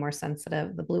be more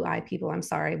sensitive. The blue eye people, I'm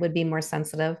sorry, would be more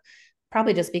sensitive,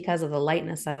 probably just because of the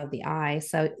lightness of the eye.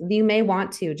 So you may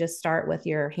want to just start with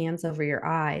your hands over your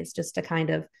eyes, just to kind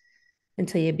of,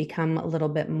 until you become a little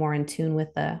bit more in tune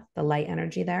with the light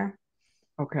energy there.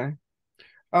 Okay.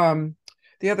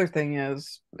 The other thing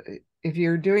is, if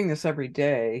you're doing this every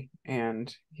day,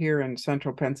 and here in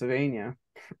central Pennsylvania,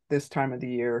 this time of the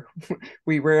year,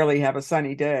 we rarely have a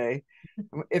sunny day.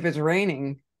 If it's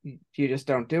raining, you just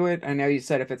don't do it. I know you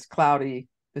said if it's cloudy,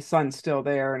 the sun's still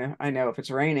there. And I know if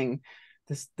it's raining,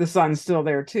 the sun's still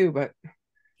there too, but.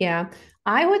 Yeah,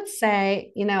 I would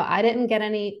say, I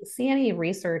didn't see any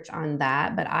research on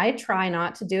that, but I try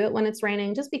not to do it when it's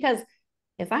raining, just because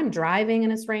if I'm driving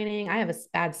and it's raining, I have a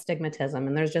bad stigmatism,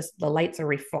 and there's just the lights are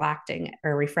refracting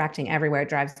everywhere. It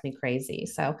drives me crazy.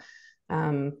 So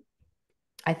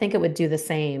I think it would do the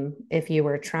same if you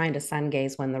were trying to sun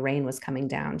gaze when the rain was coming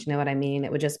down. Do you know what I mean?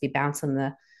 It would just be bouncing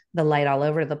the light all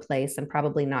over the place and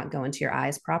probably not go into your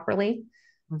eyes properly.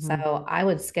 Mm-hmm. So I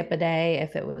would skip a day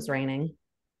if it was raining.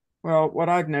 Well, what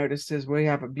I've noticed is we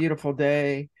have a beautiful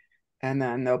day, and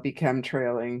then they'll be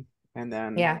chemtrailing, and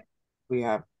then we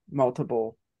have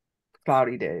multiple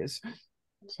cloudy days.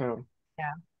 So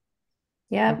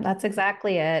yeah, that's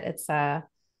exactly it. It's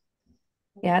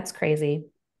it's crazy.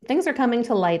 Things are coming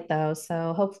to light though,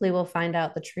 so hopefully we'll find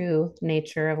out the true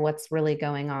nature of what's really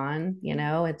going on.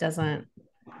 It doesn't,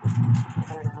 I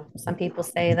don't know. Some people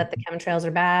say that the chemtrails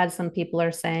are bad. Some people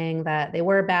are saying that they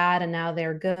were bad and now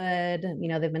they're good.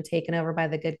 They've been taken over by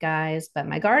the good guys, but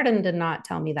my garden did not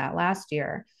tell me that last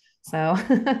year. So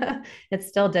it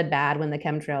still did bad when the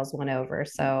chemtrails went over.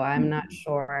 So I'm not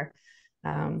sure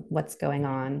what's going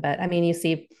on. But I mean, you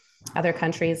see other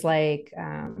countries like,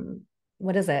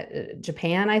 what is it?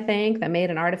 Japan, I think, that made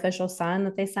an artificial sun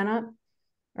that they sent up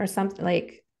or something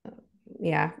like,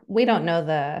 we don't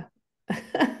know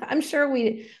I'm sure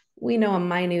we know a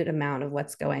minute amount of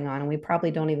what's going on, and we probably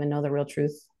don't even know the real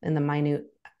truth in the minute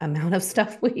amount of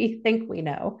stuff we think we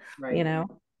know, right.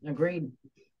 Agreed.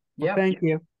 Yeah. Well, thank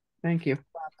you.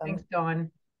 Thanks,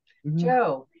 Dawn. Mm-hmm.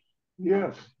 Joe.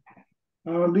 Yes.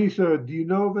 Lisa, do you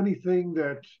know of anything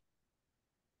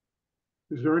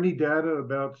is there any data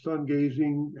about sun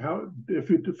gazing,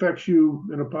 if it affects you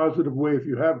in a positive way if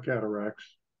you have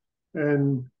cataracts?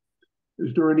 And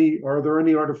are there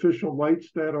any artificial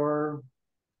lights that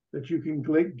you can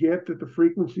get that the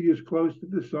frequency is close to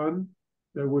the sun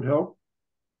that would help?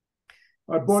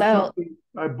 I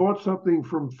bought something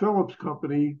from Philips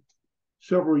Company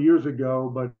several years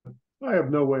ago, but I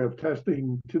have no way of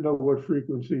testing to know what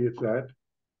frequency it's at.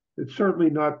 It's certainly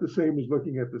not the same as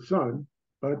looking at the sun,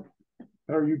 but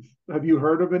have you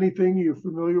heard of anything? Are you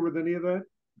familiar with any of that?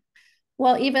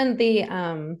 Well, even the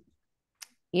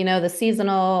the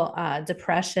seasonal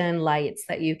depression lights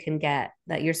that you can get,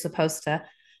 that it's supposed to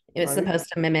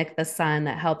mimic the sun,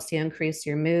 that helps you increase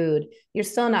your mood. You're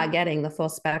still not getting the full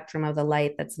spectrum of the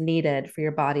light that's needed for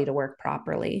your body to work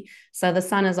properly. So the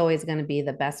sun is always going to be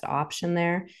the best option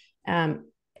there.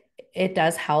 It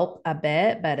does help a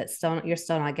bit, but you're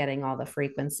still not getting all the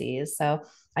frequencies. So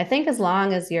I think as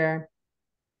long as you're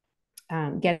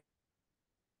getting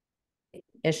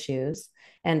issues.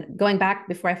 And going back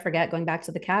to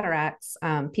the cataracts,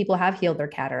 people have healed their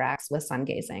cataracts with sun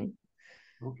gazing.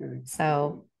 Okay.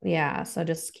 So so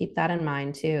just keep that in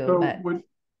mind too. So but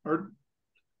are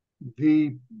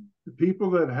the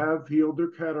people that have healed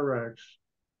their cataracts,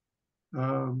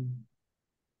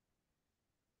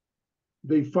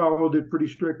 they followed it pretty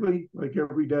strictly, like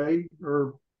every day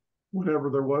or whenever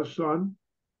there was sun?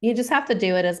 You just have to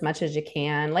do it as much as you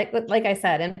can. Like I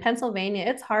said, in Pennsylvania,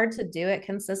 it's hard to do it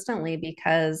consistently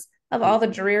because of all the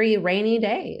dreary rainy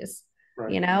days,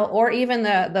 Right. you know, or even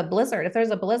the blizzard. If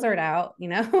there's a blizzard out, you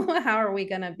know, how are we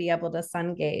going to be able to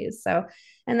sun gaze? So,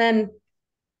 and then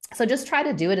so just try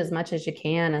to do it as much as you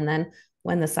can. And then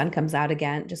when the sun comes out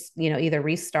again, just, you know, either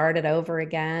restart it over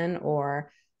again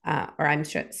or I'm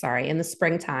sure, sorry, in the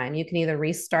springtime, you can either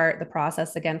restart the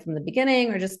process again from the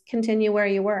beginning or just continue where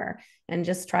you were and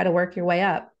just try to work your way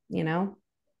up, you know?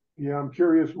 Yeah, I'm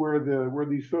curious where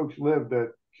these folks live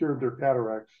that cured their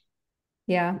cataracts.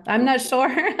 Yeah, I'm not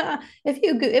sure.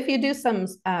 If you do some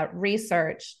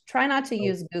research, try not to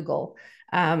use Google.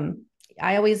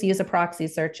 I always use a proxy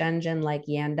search engine like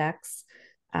Yandex.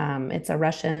 It's a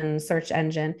Russian search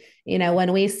engine. You know,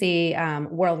 when we see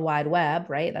World Wide Web,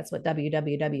 right? That's what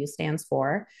www stands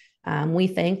for. We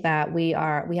think that we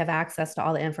have access to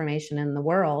all the information in the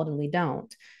world, and we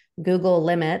don't. Google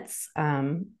limits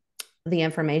the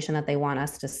information that they want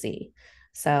us to see.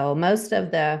 So most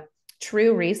of the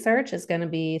true research is going to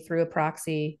be through a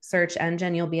proxy search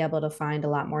engine. You'll be able to find a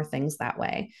lot more things that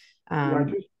way. Yeah,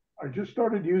 I just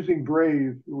started using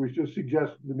Brave. It was just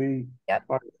suggested to me Yep.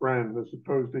 by a friend as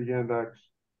opposed to Yandex.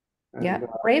 Yeah,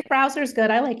 Brave browser is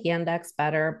good. I like Yandex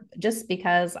better just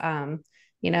because,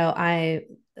 you know,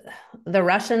 the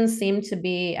Russians seem to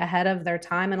be ahead of their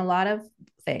time in a lot of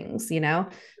things, you know.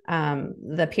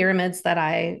 The pyramids that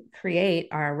I create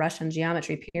are Russian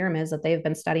geometry pyramids that they've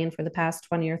been studying for the past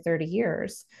 20 or 30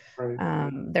 years.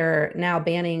 Right. They're now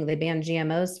they banned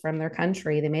GMOs from their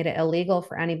country. They made it illegal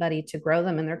for anybody to grow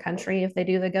them in their country. If they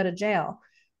do, they go to jail.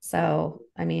 So,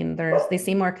 I mean, they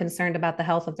seem more concerned about the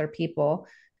health of their people,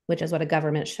 which is what a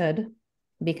government should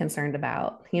be concerned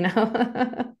about, you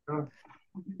know,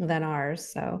 than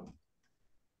ours. So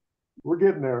we're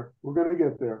getting there. We're going to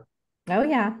get there. oh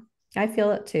yeah, I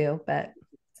feel it too, but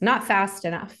it's not fast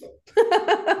enough.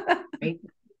 Great.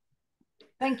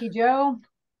 Thank you, Joe.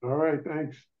 All right,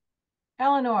 thanks.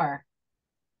 Eleanor.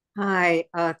 Hi,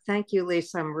 thank you,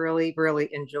 Lisa. I'm really, really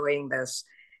enjoying this.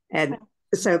 And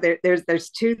so there's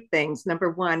two things. Number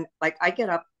one, like I get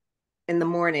up in the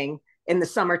morning in the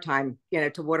summertime, you know,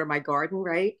 to water my garden,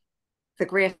 right? The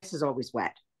grass is always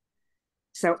wet.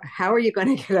 So how are you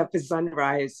going to get up at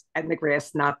sunrise and the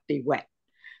grass not be wet?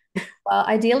 Well,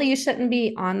 ideally, you shouldn't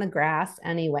be on the grass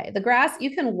anyway. The grass,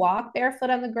 you can walk barefoot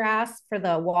on the grass for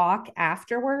the walk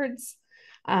afterwards.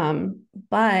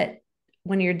 But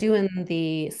when you're doing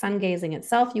the sun gazing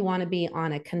itself, you want to be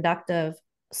on a conductive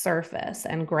surface,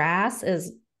 and grass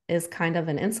is kind of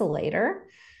an insulator.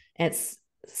 It's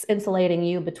insulating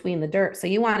you between the dirt. So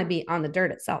you want to be on the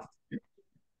dirt itself.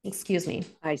 Excuse me.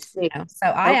 I see. You know? So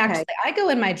I go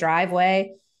in my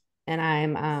driveway and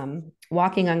I'm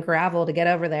walking on gravel to get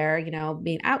over there, you know,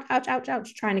 being ouch,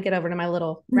 trying to get over to my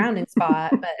little grounding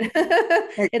spot. But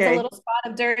it's a little spot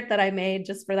of dirt that I made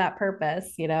just for that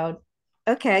purpose, you know.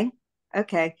 Okay.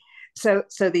 So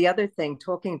the other thing,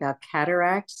 talking about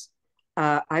cataracts,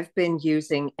 I've been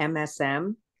using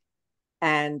MSM,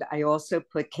 and I also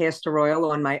put castor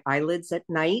oil on my eyelids at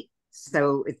night.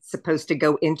 So it's supposed to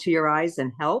go into your eyes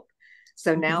and help.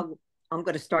 So now I'm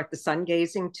going to start the sun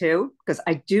gazing too, because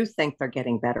I do think they're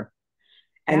getting better.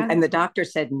 And the doctor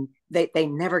said they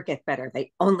never get better.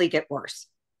 They only get worse.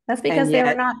 That's because they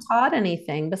were not taught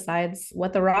anything besides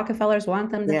what the Rockefellers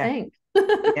want them to think.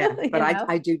 Yeah, but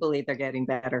I do believe they're getting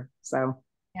better. So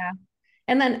yeah.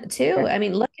 And then too, I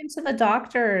mean, look into the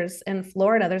doctors in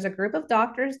Florida. There's a group of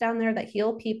doctors down there that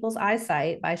heal people's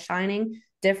eyesight by shining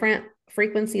different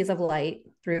frequencies of light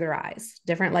through their eyes,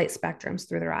 different light spectrums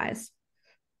through their eyes.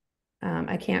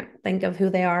 I can't think of who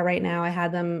they are right now. I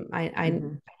had them, I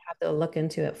have to look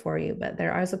into it for you, but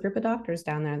there is a group of doctors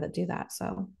down there that do that.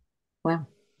 So, wow.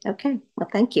 Okay. Well,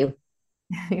 thank you.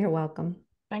 You're welcome.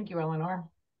 Thank you, Eleanor.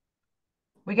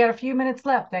 We got a few minutes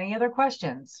left. Any other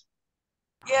questions?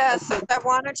 Yes, I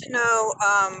wanted to know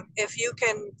if you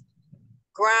can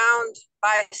ground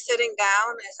by sitting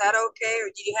down. Is that okay, or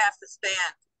do you have to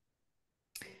stand?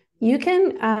 You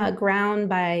can ground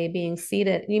by being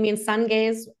seated. You mean sun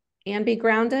gaze and be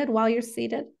grounded while you're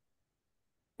seated?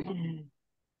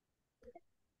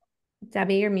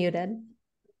 Debbie, you're muted.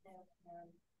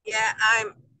 Yeah,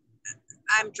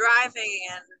 I'm driving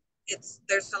and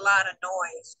there's a lot of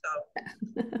noise, so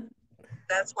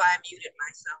that's why I muted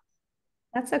myself.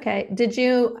 That's okay. Did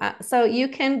you, so you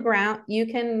can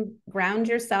ground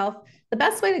yourself. The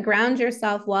best way to ground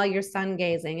yourself while you're sun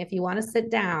gazing, if you want to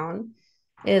sit down,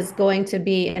 is going to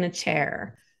be in a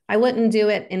chair. I wouldn't do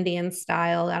it Indian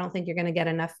style. I don't think you're going to get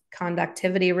enough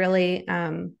conductivity really.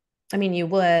 I mean, you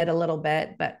would a little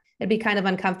bit, but it'd be kind of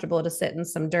uncomfortable to sit in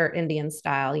some dirt Indian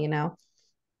style, you know?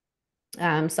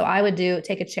 So I would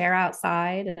take a chair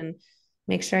outside and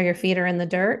make sure your feet are in the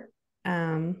dirt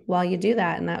while you do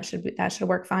that, and that should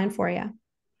work fine for you.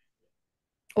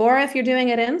 Or if you're doing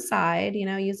it inside, you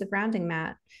know, use a grounding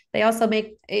mat. They also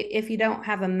make, if you don't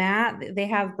have a mat, they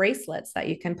have bracelets that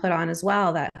you can put on as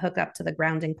well that hook up to the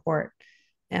grounding port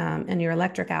and your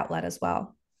electric outlet as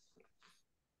well.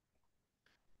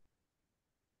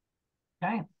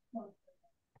 Okay.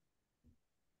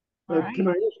 Right. Can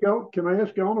I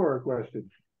ask Eleanor a question?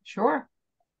 Sure.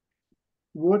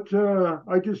 What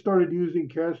I just started using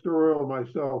castor oil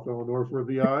myself, Eleanor, for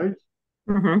the eyes.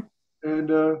 Mm-hmm.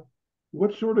 And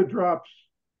what sort of drops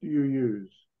do you use?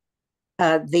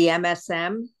 The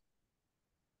MSM.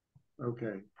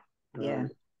 Okay. Yeah.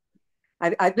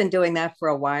 I've been doing that for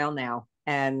a while now.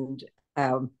 And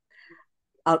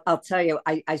I'll tell you,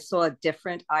 I saw a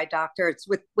different eye doctor. It's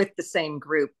with the same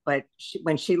group, but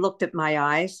when she looked at my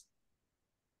eyes,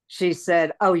 she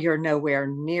said, "Oh, you're nowhere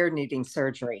near needing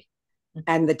surgery."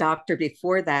 And the doctor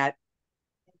before that,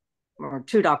 or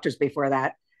two doctors before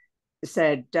that,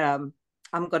 said, "I'm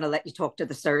going to let you talk to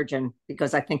the surgeon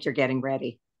because I think you're getting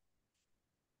ready."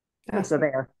 Oh. So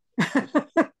there.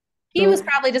 He was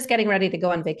probably just getting ready to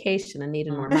go on vacation and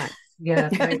needed more money. Yeah,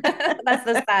 that's right. That's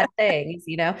the sad thing,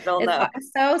 you know.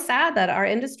 It's so sad that our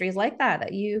industry is like that,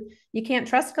 that you can't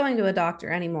trust going to a doctor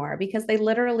anymore because they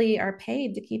literally are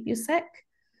paid to keep you sick,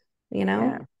 you know.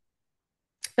 Yeah.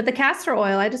 But the castor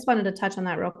oil, I just wanted to touch on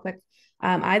that real quick.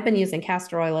 I've been using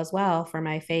castor oil as well for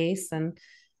my face and,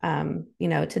 you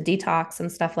know, to detox and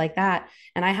stuff like that.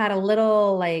 And I had a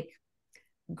little like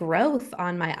growth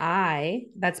on my eye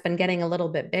that's been getting a little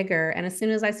bit bigger. And as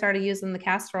soon as I started using the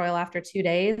castor oil after 2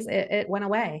 days, it went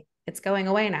away. It's going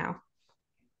away now.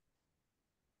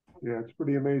 Yeah, it's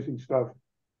pretty amazing stuff.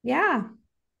 Yeah.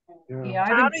 Yeah.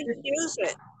 How do you use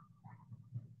it?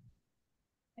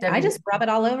 I just rub it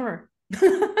all over.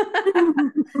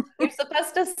 You're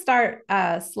supposed to start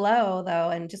slow though,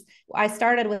 and just I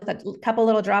started with a couple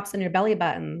little drops in your belly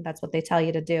button. That's what they tell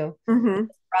you to do. Mm-hmm.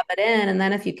 Rub it in, and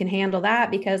then if you can handle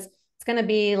that, because it's going to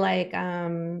be like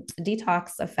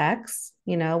detox effects,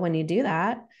 you know, when you do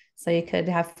that. So you could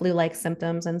have flu-like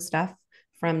symptoms and stuff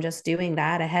from just doing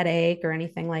that, a headache or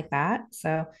anything like that.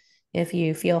 So if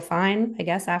you feel fine, I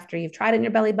guess after you've tried it in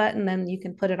your belly button, then you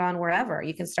can put it on wherever.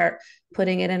 You can start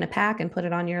putting it in a pack and put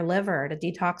it on your liver to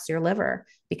detox your liver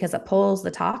because it pulls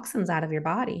the toxins out of your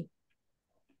body.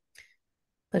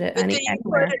 Put it. But do you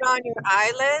put it on your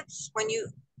eyelids when you?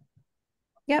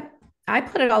 Yep. I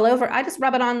put it all over. I just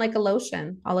rub it on like a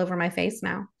lotion all over my face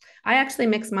now. I actually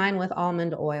mix mine with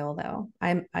almond oil though.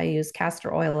 I use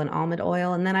castor oil and almond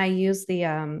oil, and then I use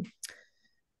the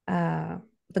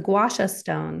guasha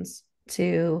stones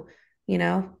to, you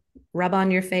know, rub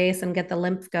on your face and get the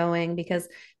lymph going, because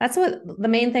that's what the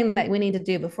main thing that we need to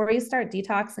do before you start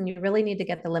detoxing. You really need to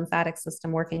get the lymphatic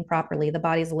system working properly, the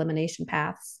body's elimination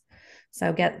paths.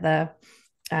 So get the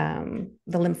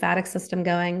lymphatic system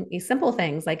going. These simple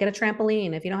things like get a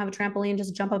trampoline. If you don't have a trampoline,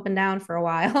 just jump up and down for a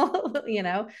while. You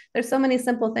know, there's so many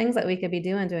simple things that we could be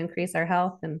doing to increase our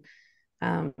health, and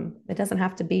it doesn't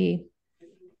have to be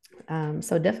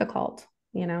so difficult.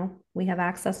 You know, we have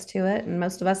access to it, and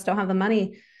most of us don't have the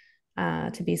money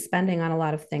to be spending on a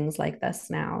lot of things like this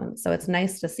now. And so it's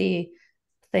nice to see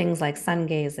things like sun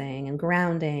gazing and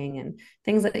grounding and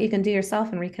things that you can do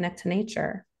yourself and reconnect to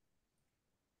nature.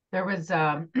 There was,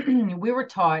 we were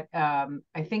taught,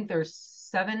 I think there's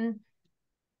seven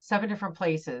different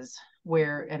places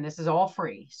where, and this is all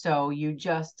free. So you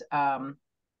just, was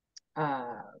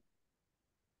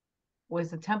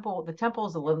the temple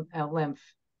is a lymph.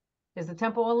 Is the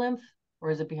temple a lymph,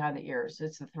 or is it behind the ears?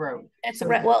 It's the throat. It's so,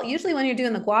 well, usually when you're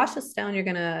doing the guasha stone, you're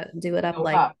gonna do it up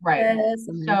like up, right. this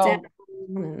and so, down,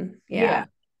 and yeah.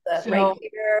 So right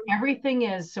here. Everything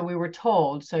is, so we were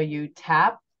told, so you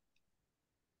tap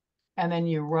and then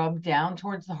you rub down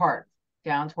towards the heart.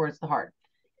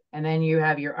 And then you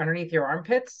have your underneath your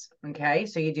armpits. Okay.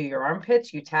 So you do your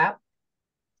armpits, you tap,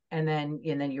 and then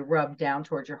you rub down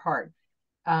towards your heart.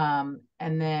 And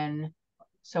then,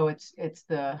 so it's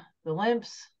the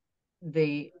lymphs,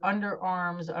 the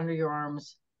underarms, under your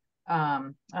arms.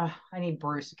 I need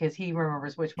Bruce because he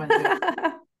remembers which one.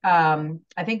 I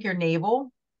think your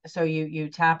navel. So you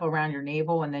tap around your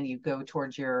navel, and then you go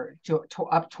towards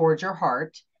up towards your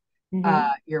heart.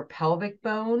 Your pelvic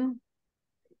bone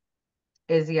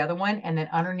is the other one, and then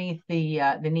underneath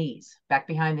the knees, back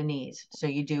behind the knees. So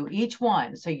you do each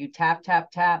one. So you tap,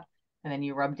 tap, tap, and then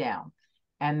you rub down,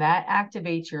 and that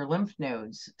activates your lymph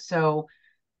nodes. So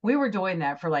we were doing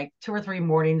that for like 2 or 3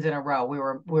 mornings in a row. We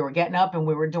were getting up and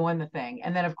we were doing the thing,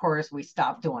 and then of course we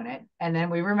stopped doing it, and then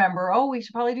we remember, oh, we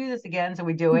should probably do this again, so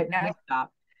we do it, and then we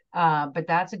stop. But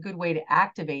that's a good way to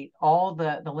activate all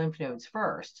the lymph nodes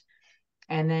first,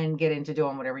 and then get into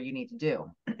doing whatever you need to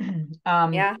do.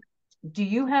 Yeah. Do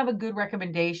you have a good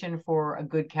recommendation for a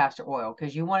good castor oil?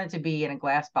 Because you want it to be in a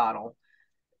glass bottle.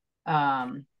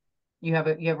 You have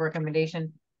a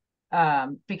recommendation?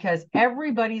 Because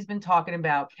everybody's been talking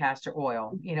about castor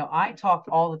oil. You know, I talk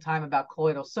all the time about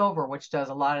colloidal silver, which does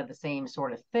a lot of the same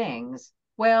sort of things.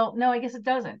 Well, no, I guess it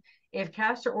doesn't. If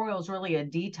castor oil is really a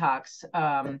detox,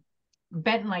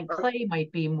 bentonite clay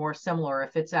might be more similar.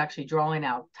 If it's actually drawing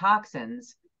out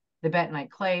toxins, the bentonite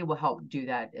clay will help do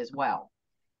that as well.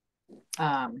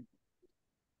 So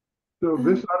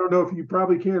this, I don't know if you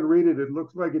probably can't read it. It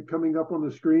looks like it coming up on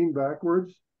the screen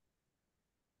backwards,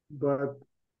 but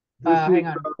this hang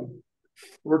is on.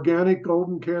 Organic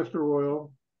golden castor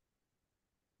oil.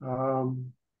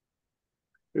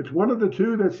 It's one of the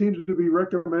two that seems to be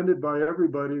recommended by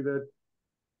everybody that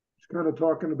is kind of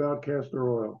talking about castor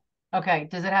oil. Okay,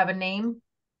 does it have a name?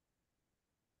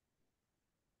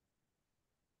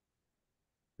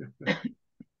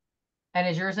 And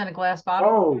is yours in a glass bottle?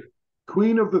 Oh,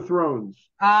 Queen of the Thrones.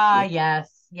 Yes.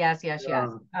 It's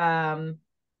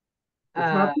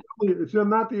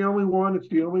not the only one. It's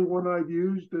the only one I've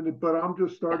used, but I'm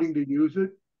just starting to use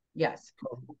it. Yes.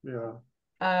 Yeah.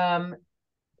 Oh,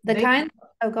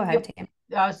 go ahead, Tam.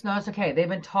 No, it's okay. They've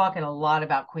been talking a lot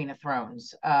about Queen of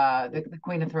Thrones, the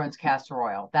Queen of Thrones castor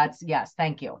oil. Yes,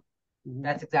 thank you.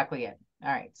 That's exactly it.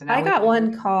 All right. So now I got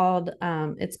one called,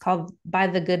 it's called By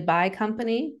the Goodbye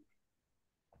Company,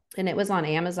 and it was on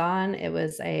Amazon. It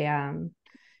was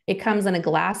it comes in a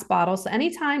glass bottle. So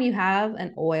anytime you have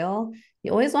an oil,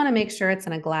 you always want to make sure it's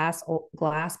in a glass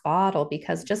bottle,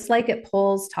 because just like it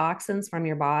pulls toxins from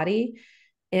your body,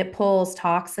 it pulls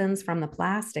toxins from the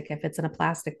plastic if it's in a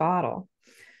plastic bottle.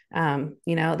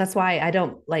 That's why I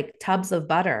don't like tubs of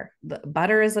butter. The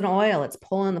butter is an oil. It's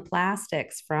pulling the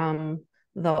plastics from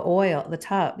the oil, the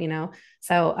tub,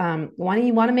 So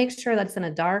you want to make sure that it's in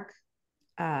a dark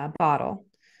bottle.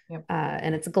 Yep.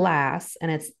 And it's glass,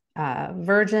 and it's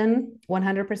virgin,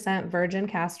 100% virgin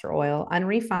castor oil,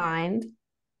 unrefined.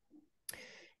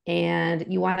 And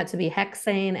you want it to be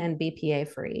hexane and BPA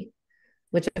free,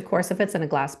 which of course, if it's in a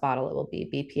glass bottle, it will be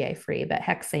BPA free, but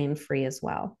hexane free as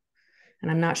well. And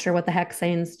I'm not sure what the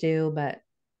hexanes do, but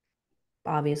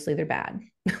obviously they're bad.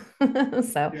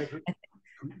 So yeah,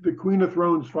 the Queen of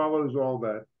Thrones follows all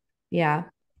that. Yeah.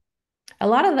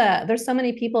 There's so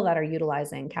many people that are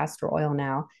utilizing castor oil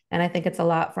now. And I think it's a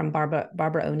lot from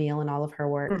Barbara O'Neill and all of her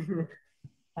work. Mm-hmm.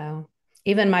 So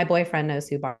even my boyfriend knows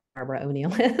who Barbara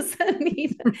O'Neill is. And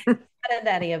he's not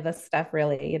into any of this stuff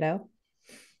really,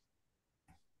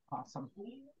 Awesome.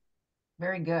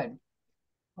 Very good.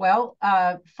 Well,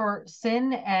 for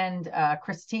Sin and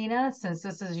Christina, since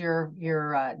this is your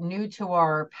new to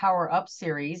our Power Up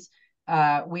series,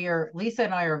 Lisa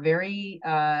and I are very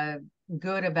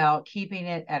good about keeping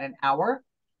it at an hour.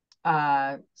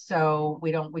 So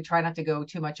we try not to go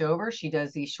too much over. She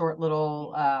does these short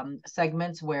little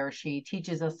segments where she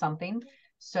teaches us something.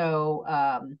 So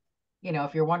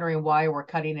if you're wondering why we're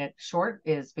cutting it short,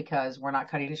 is because we're not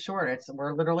cutting it short.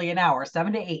 We're literally an hour,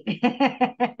 7 to 8.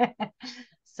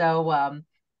 So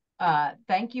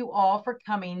thank you all for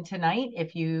coming tonight.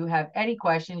 If you have any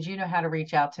questions, you know how to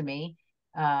reach out to me,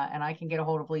 and I can get a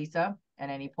hold of Lisa at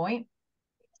any point.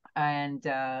 And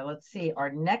let's see,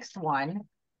 our next one,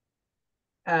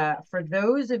 for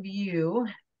those of you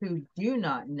who do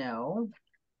not know,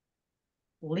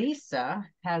 Lisa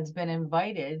has been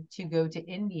invited to go to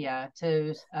India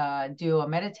to do a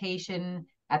meditation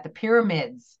at the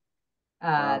pyramids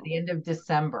the end of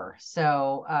December.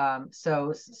 So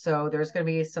there's going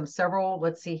to be several,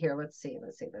 let's see.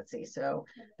 So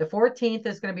the 14th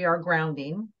is going to be our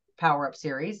grounding Power Up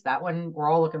series. That one we're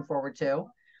all looking forward to.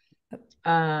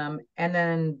 And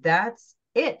then that's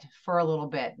it for a little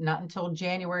bit, not until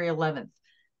January 11th,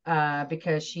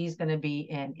 because she's going to be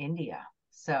in India.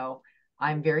 So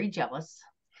I'm very jealous.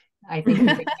 I think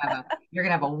you're going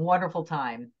to have a wonderful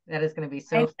time. That is going to be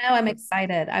so. I know, I'm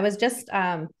excited. I was just,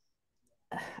 I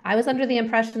was under the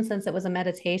impression, since it was a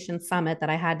meditation summit, that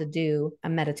I had to do a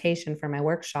meditation for my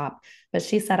workshop, but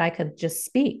she said I could just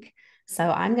speak. So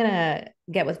I'm going to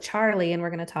get with Charlie and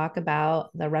we're going to talk about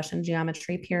the Russian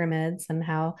geometry pyramids and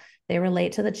how they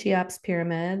relate to the Cheops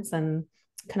pyramids and,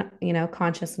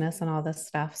 consciousness and all this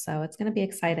stuff. So it's going to be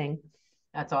exciting.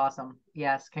 That's awesome.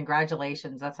 Yes.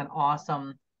 Congratulations. That's an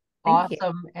awesome, Thank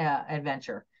you.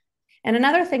 adventure. And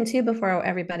another thing too, before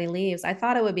everybody leaves, I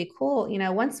thought it would be cool,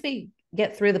 once we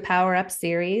get through the Power Up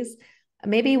series,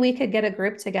 maybe we could get a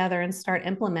group together and start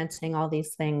implementing all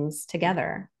these things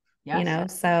together.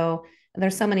 Yes. So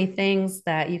there's so many things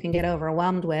that you can get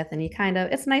overwhelmed with, and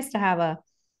it's nice to have a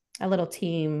little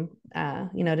team,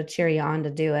 to cheer you on to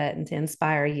do it and to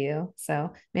inspire you.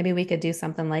 So maybe we could do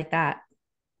something like that.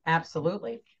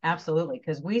 Absolutely. Absolutely.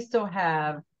 Because we still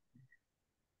have,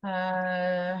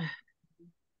 no,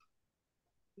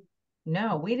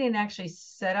 we didn't actually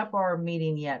set up our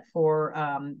meeting yet for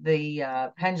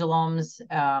the pendulums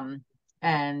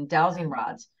and dowsing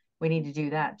rods. We need to do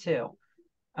that too.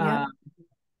 Yeah.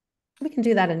 We can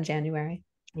do that in January.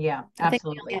 Yeah, absolutely. I think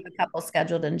we only have a couple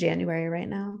scheduled in January right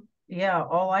now. Yeah,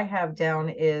 all I have down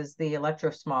is the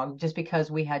electrosmog, just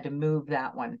because we had to move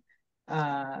that one.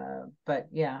 But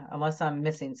yeah, unless I'm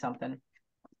missing something.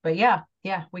 But yeah,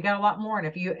 we got a lot more.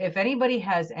 And if anybody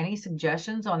has any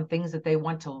suggestions on things that they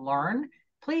want to learn,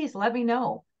 please let me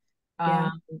know. Yeah.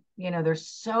 There's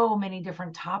so many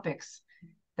different topics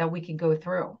that we can go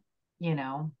through,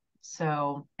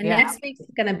 so and next week's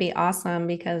going to be awesome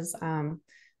because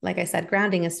like I said,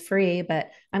 grounding is free,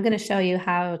 but I'm going to show you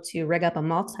how to rig up a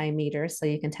multimeter so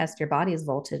you can test your body's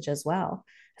voltage as well.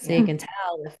 So you can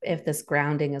tell if this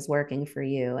grounding is working for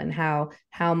you and how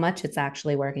much it's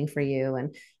actually working for you.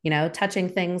 And, touching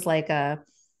things like the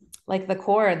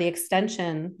cord, the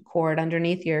extension cord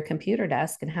underneath your computer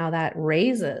desk, and how that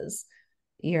raises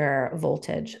your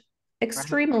voltage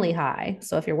extremely high.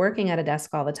 So if you're working at a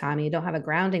desk all the time and you don't have a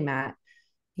grounding mat,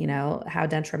 how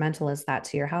detrimental is that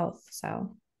to your health?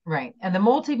 So right. And the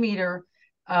multimeter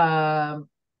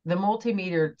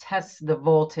tests the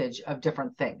voltage of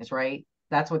different things, right?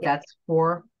 That's what that's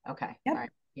for. Okay. Yep. All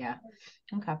right. Yeah.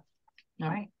 Okay. All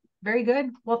right. Very good.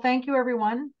 Well, thank you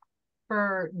everyone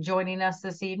for joining us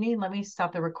this evening. Let me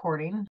stop the recording.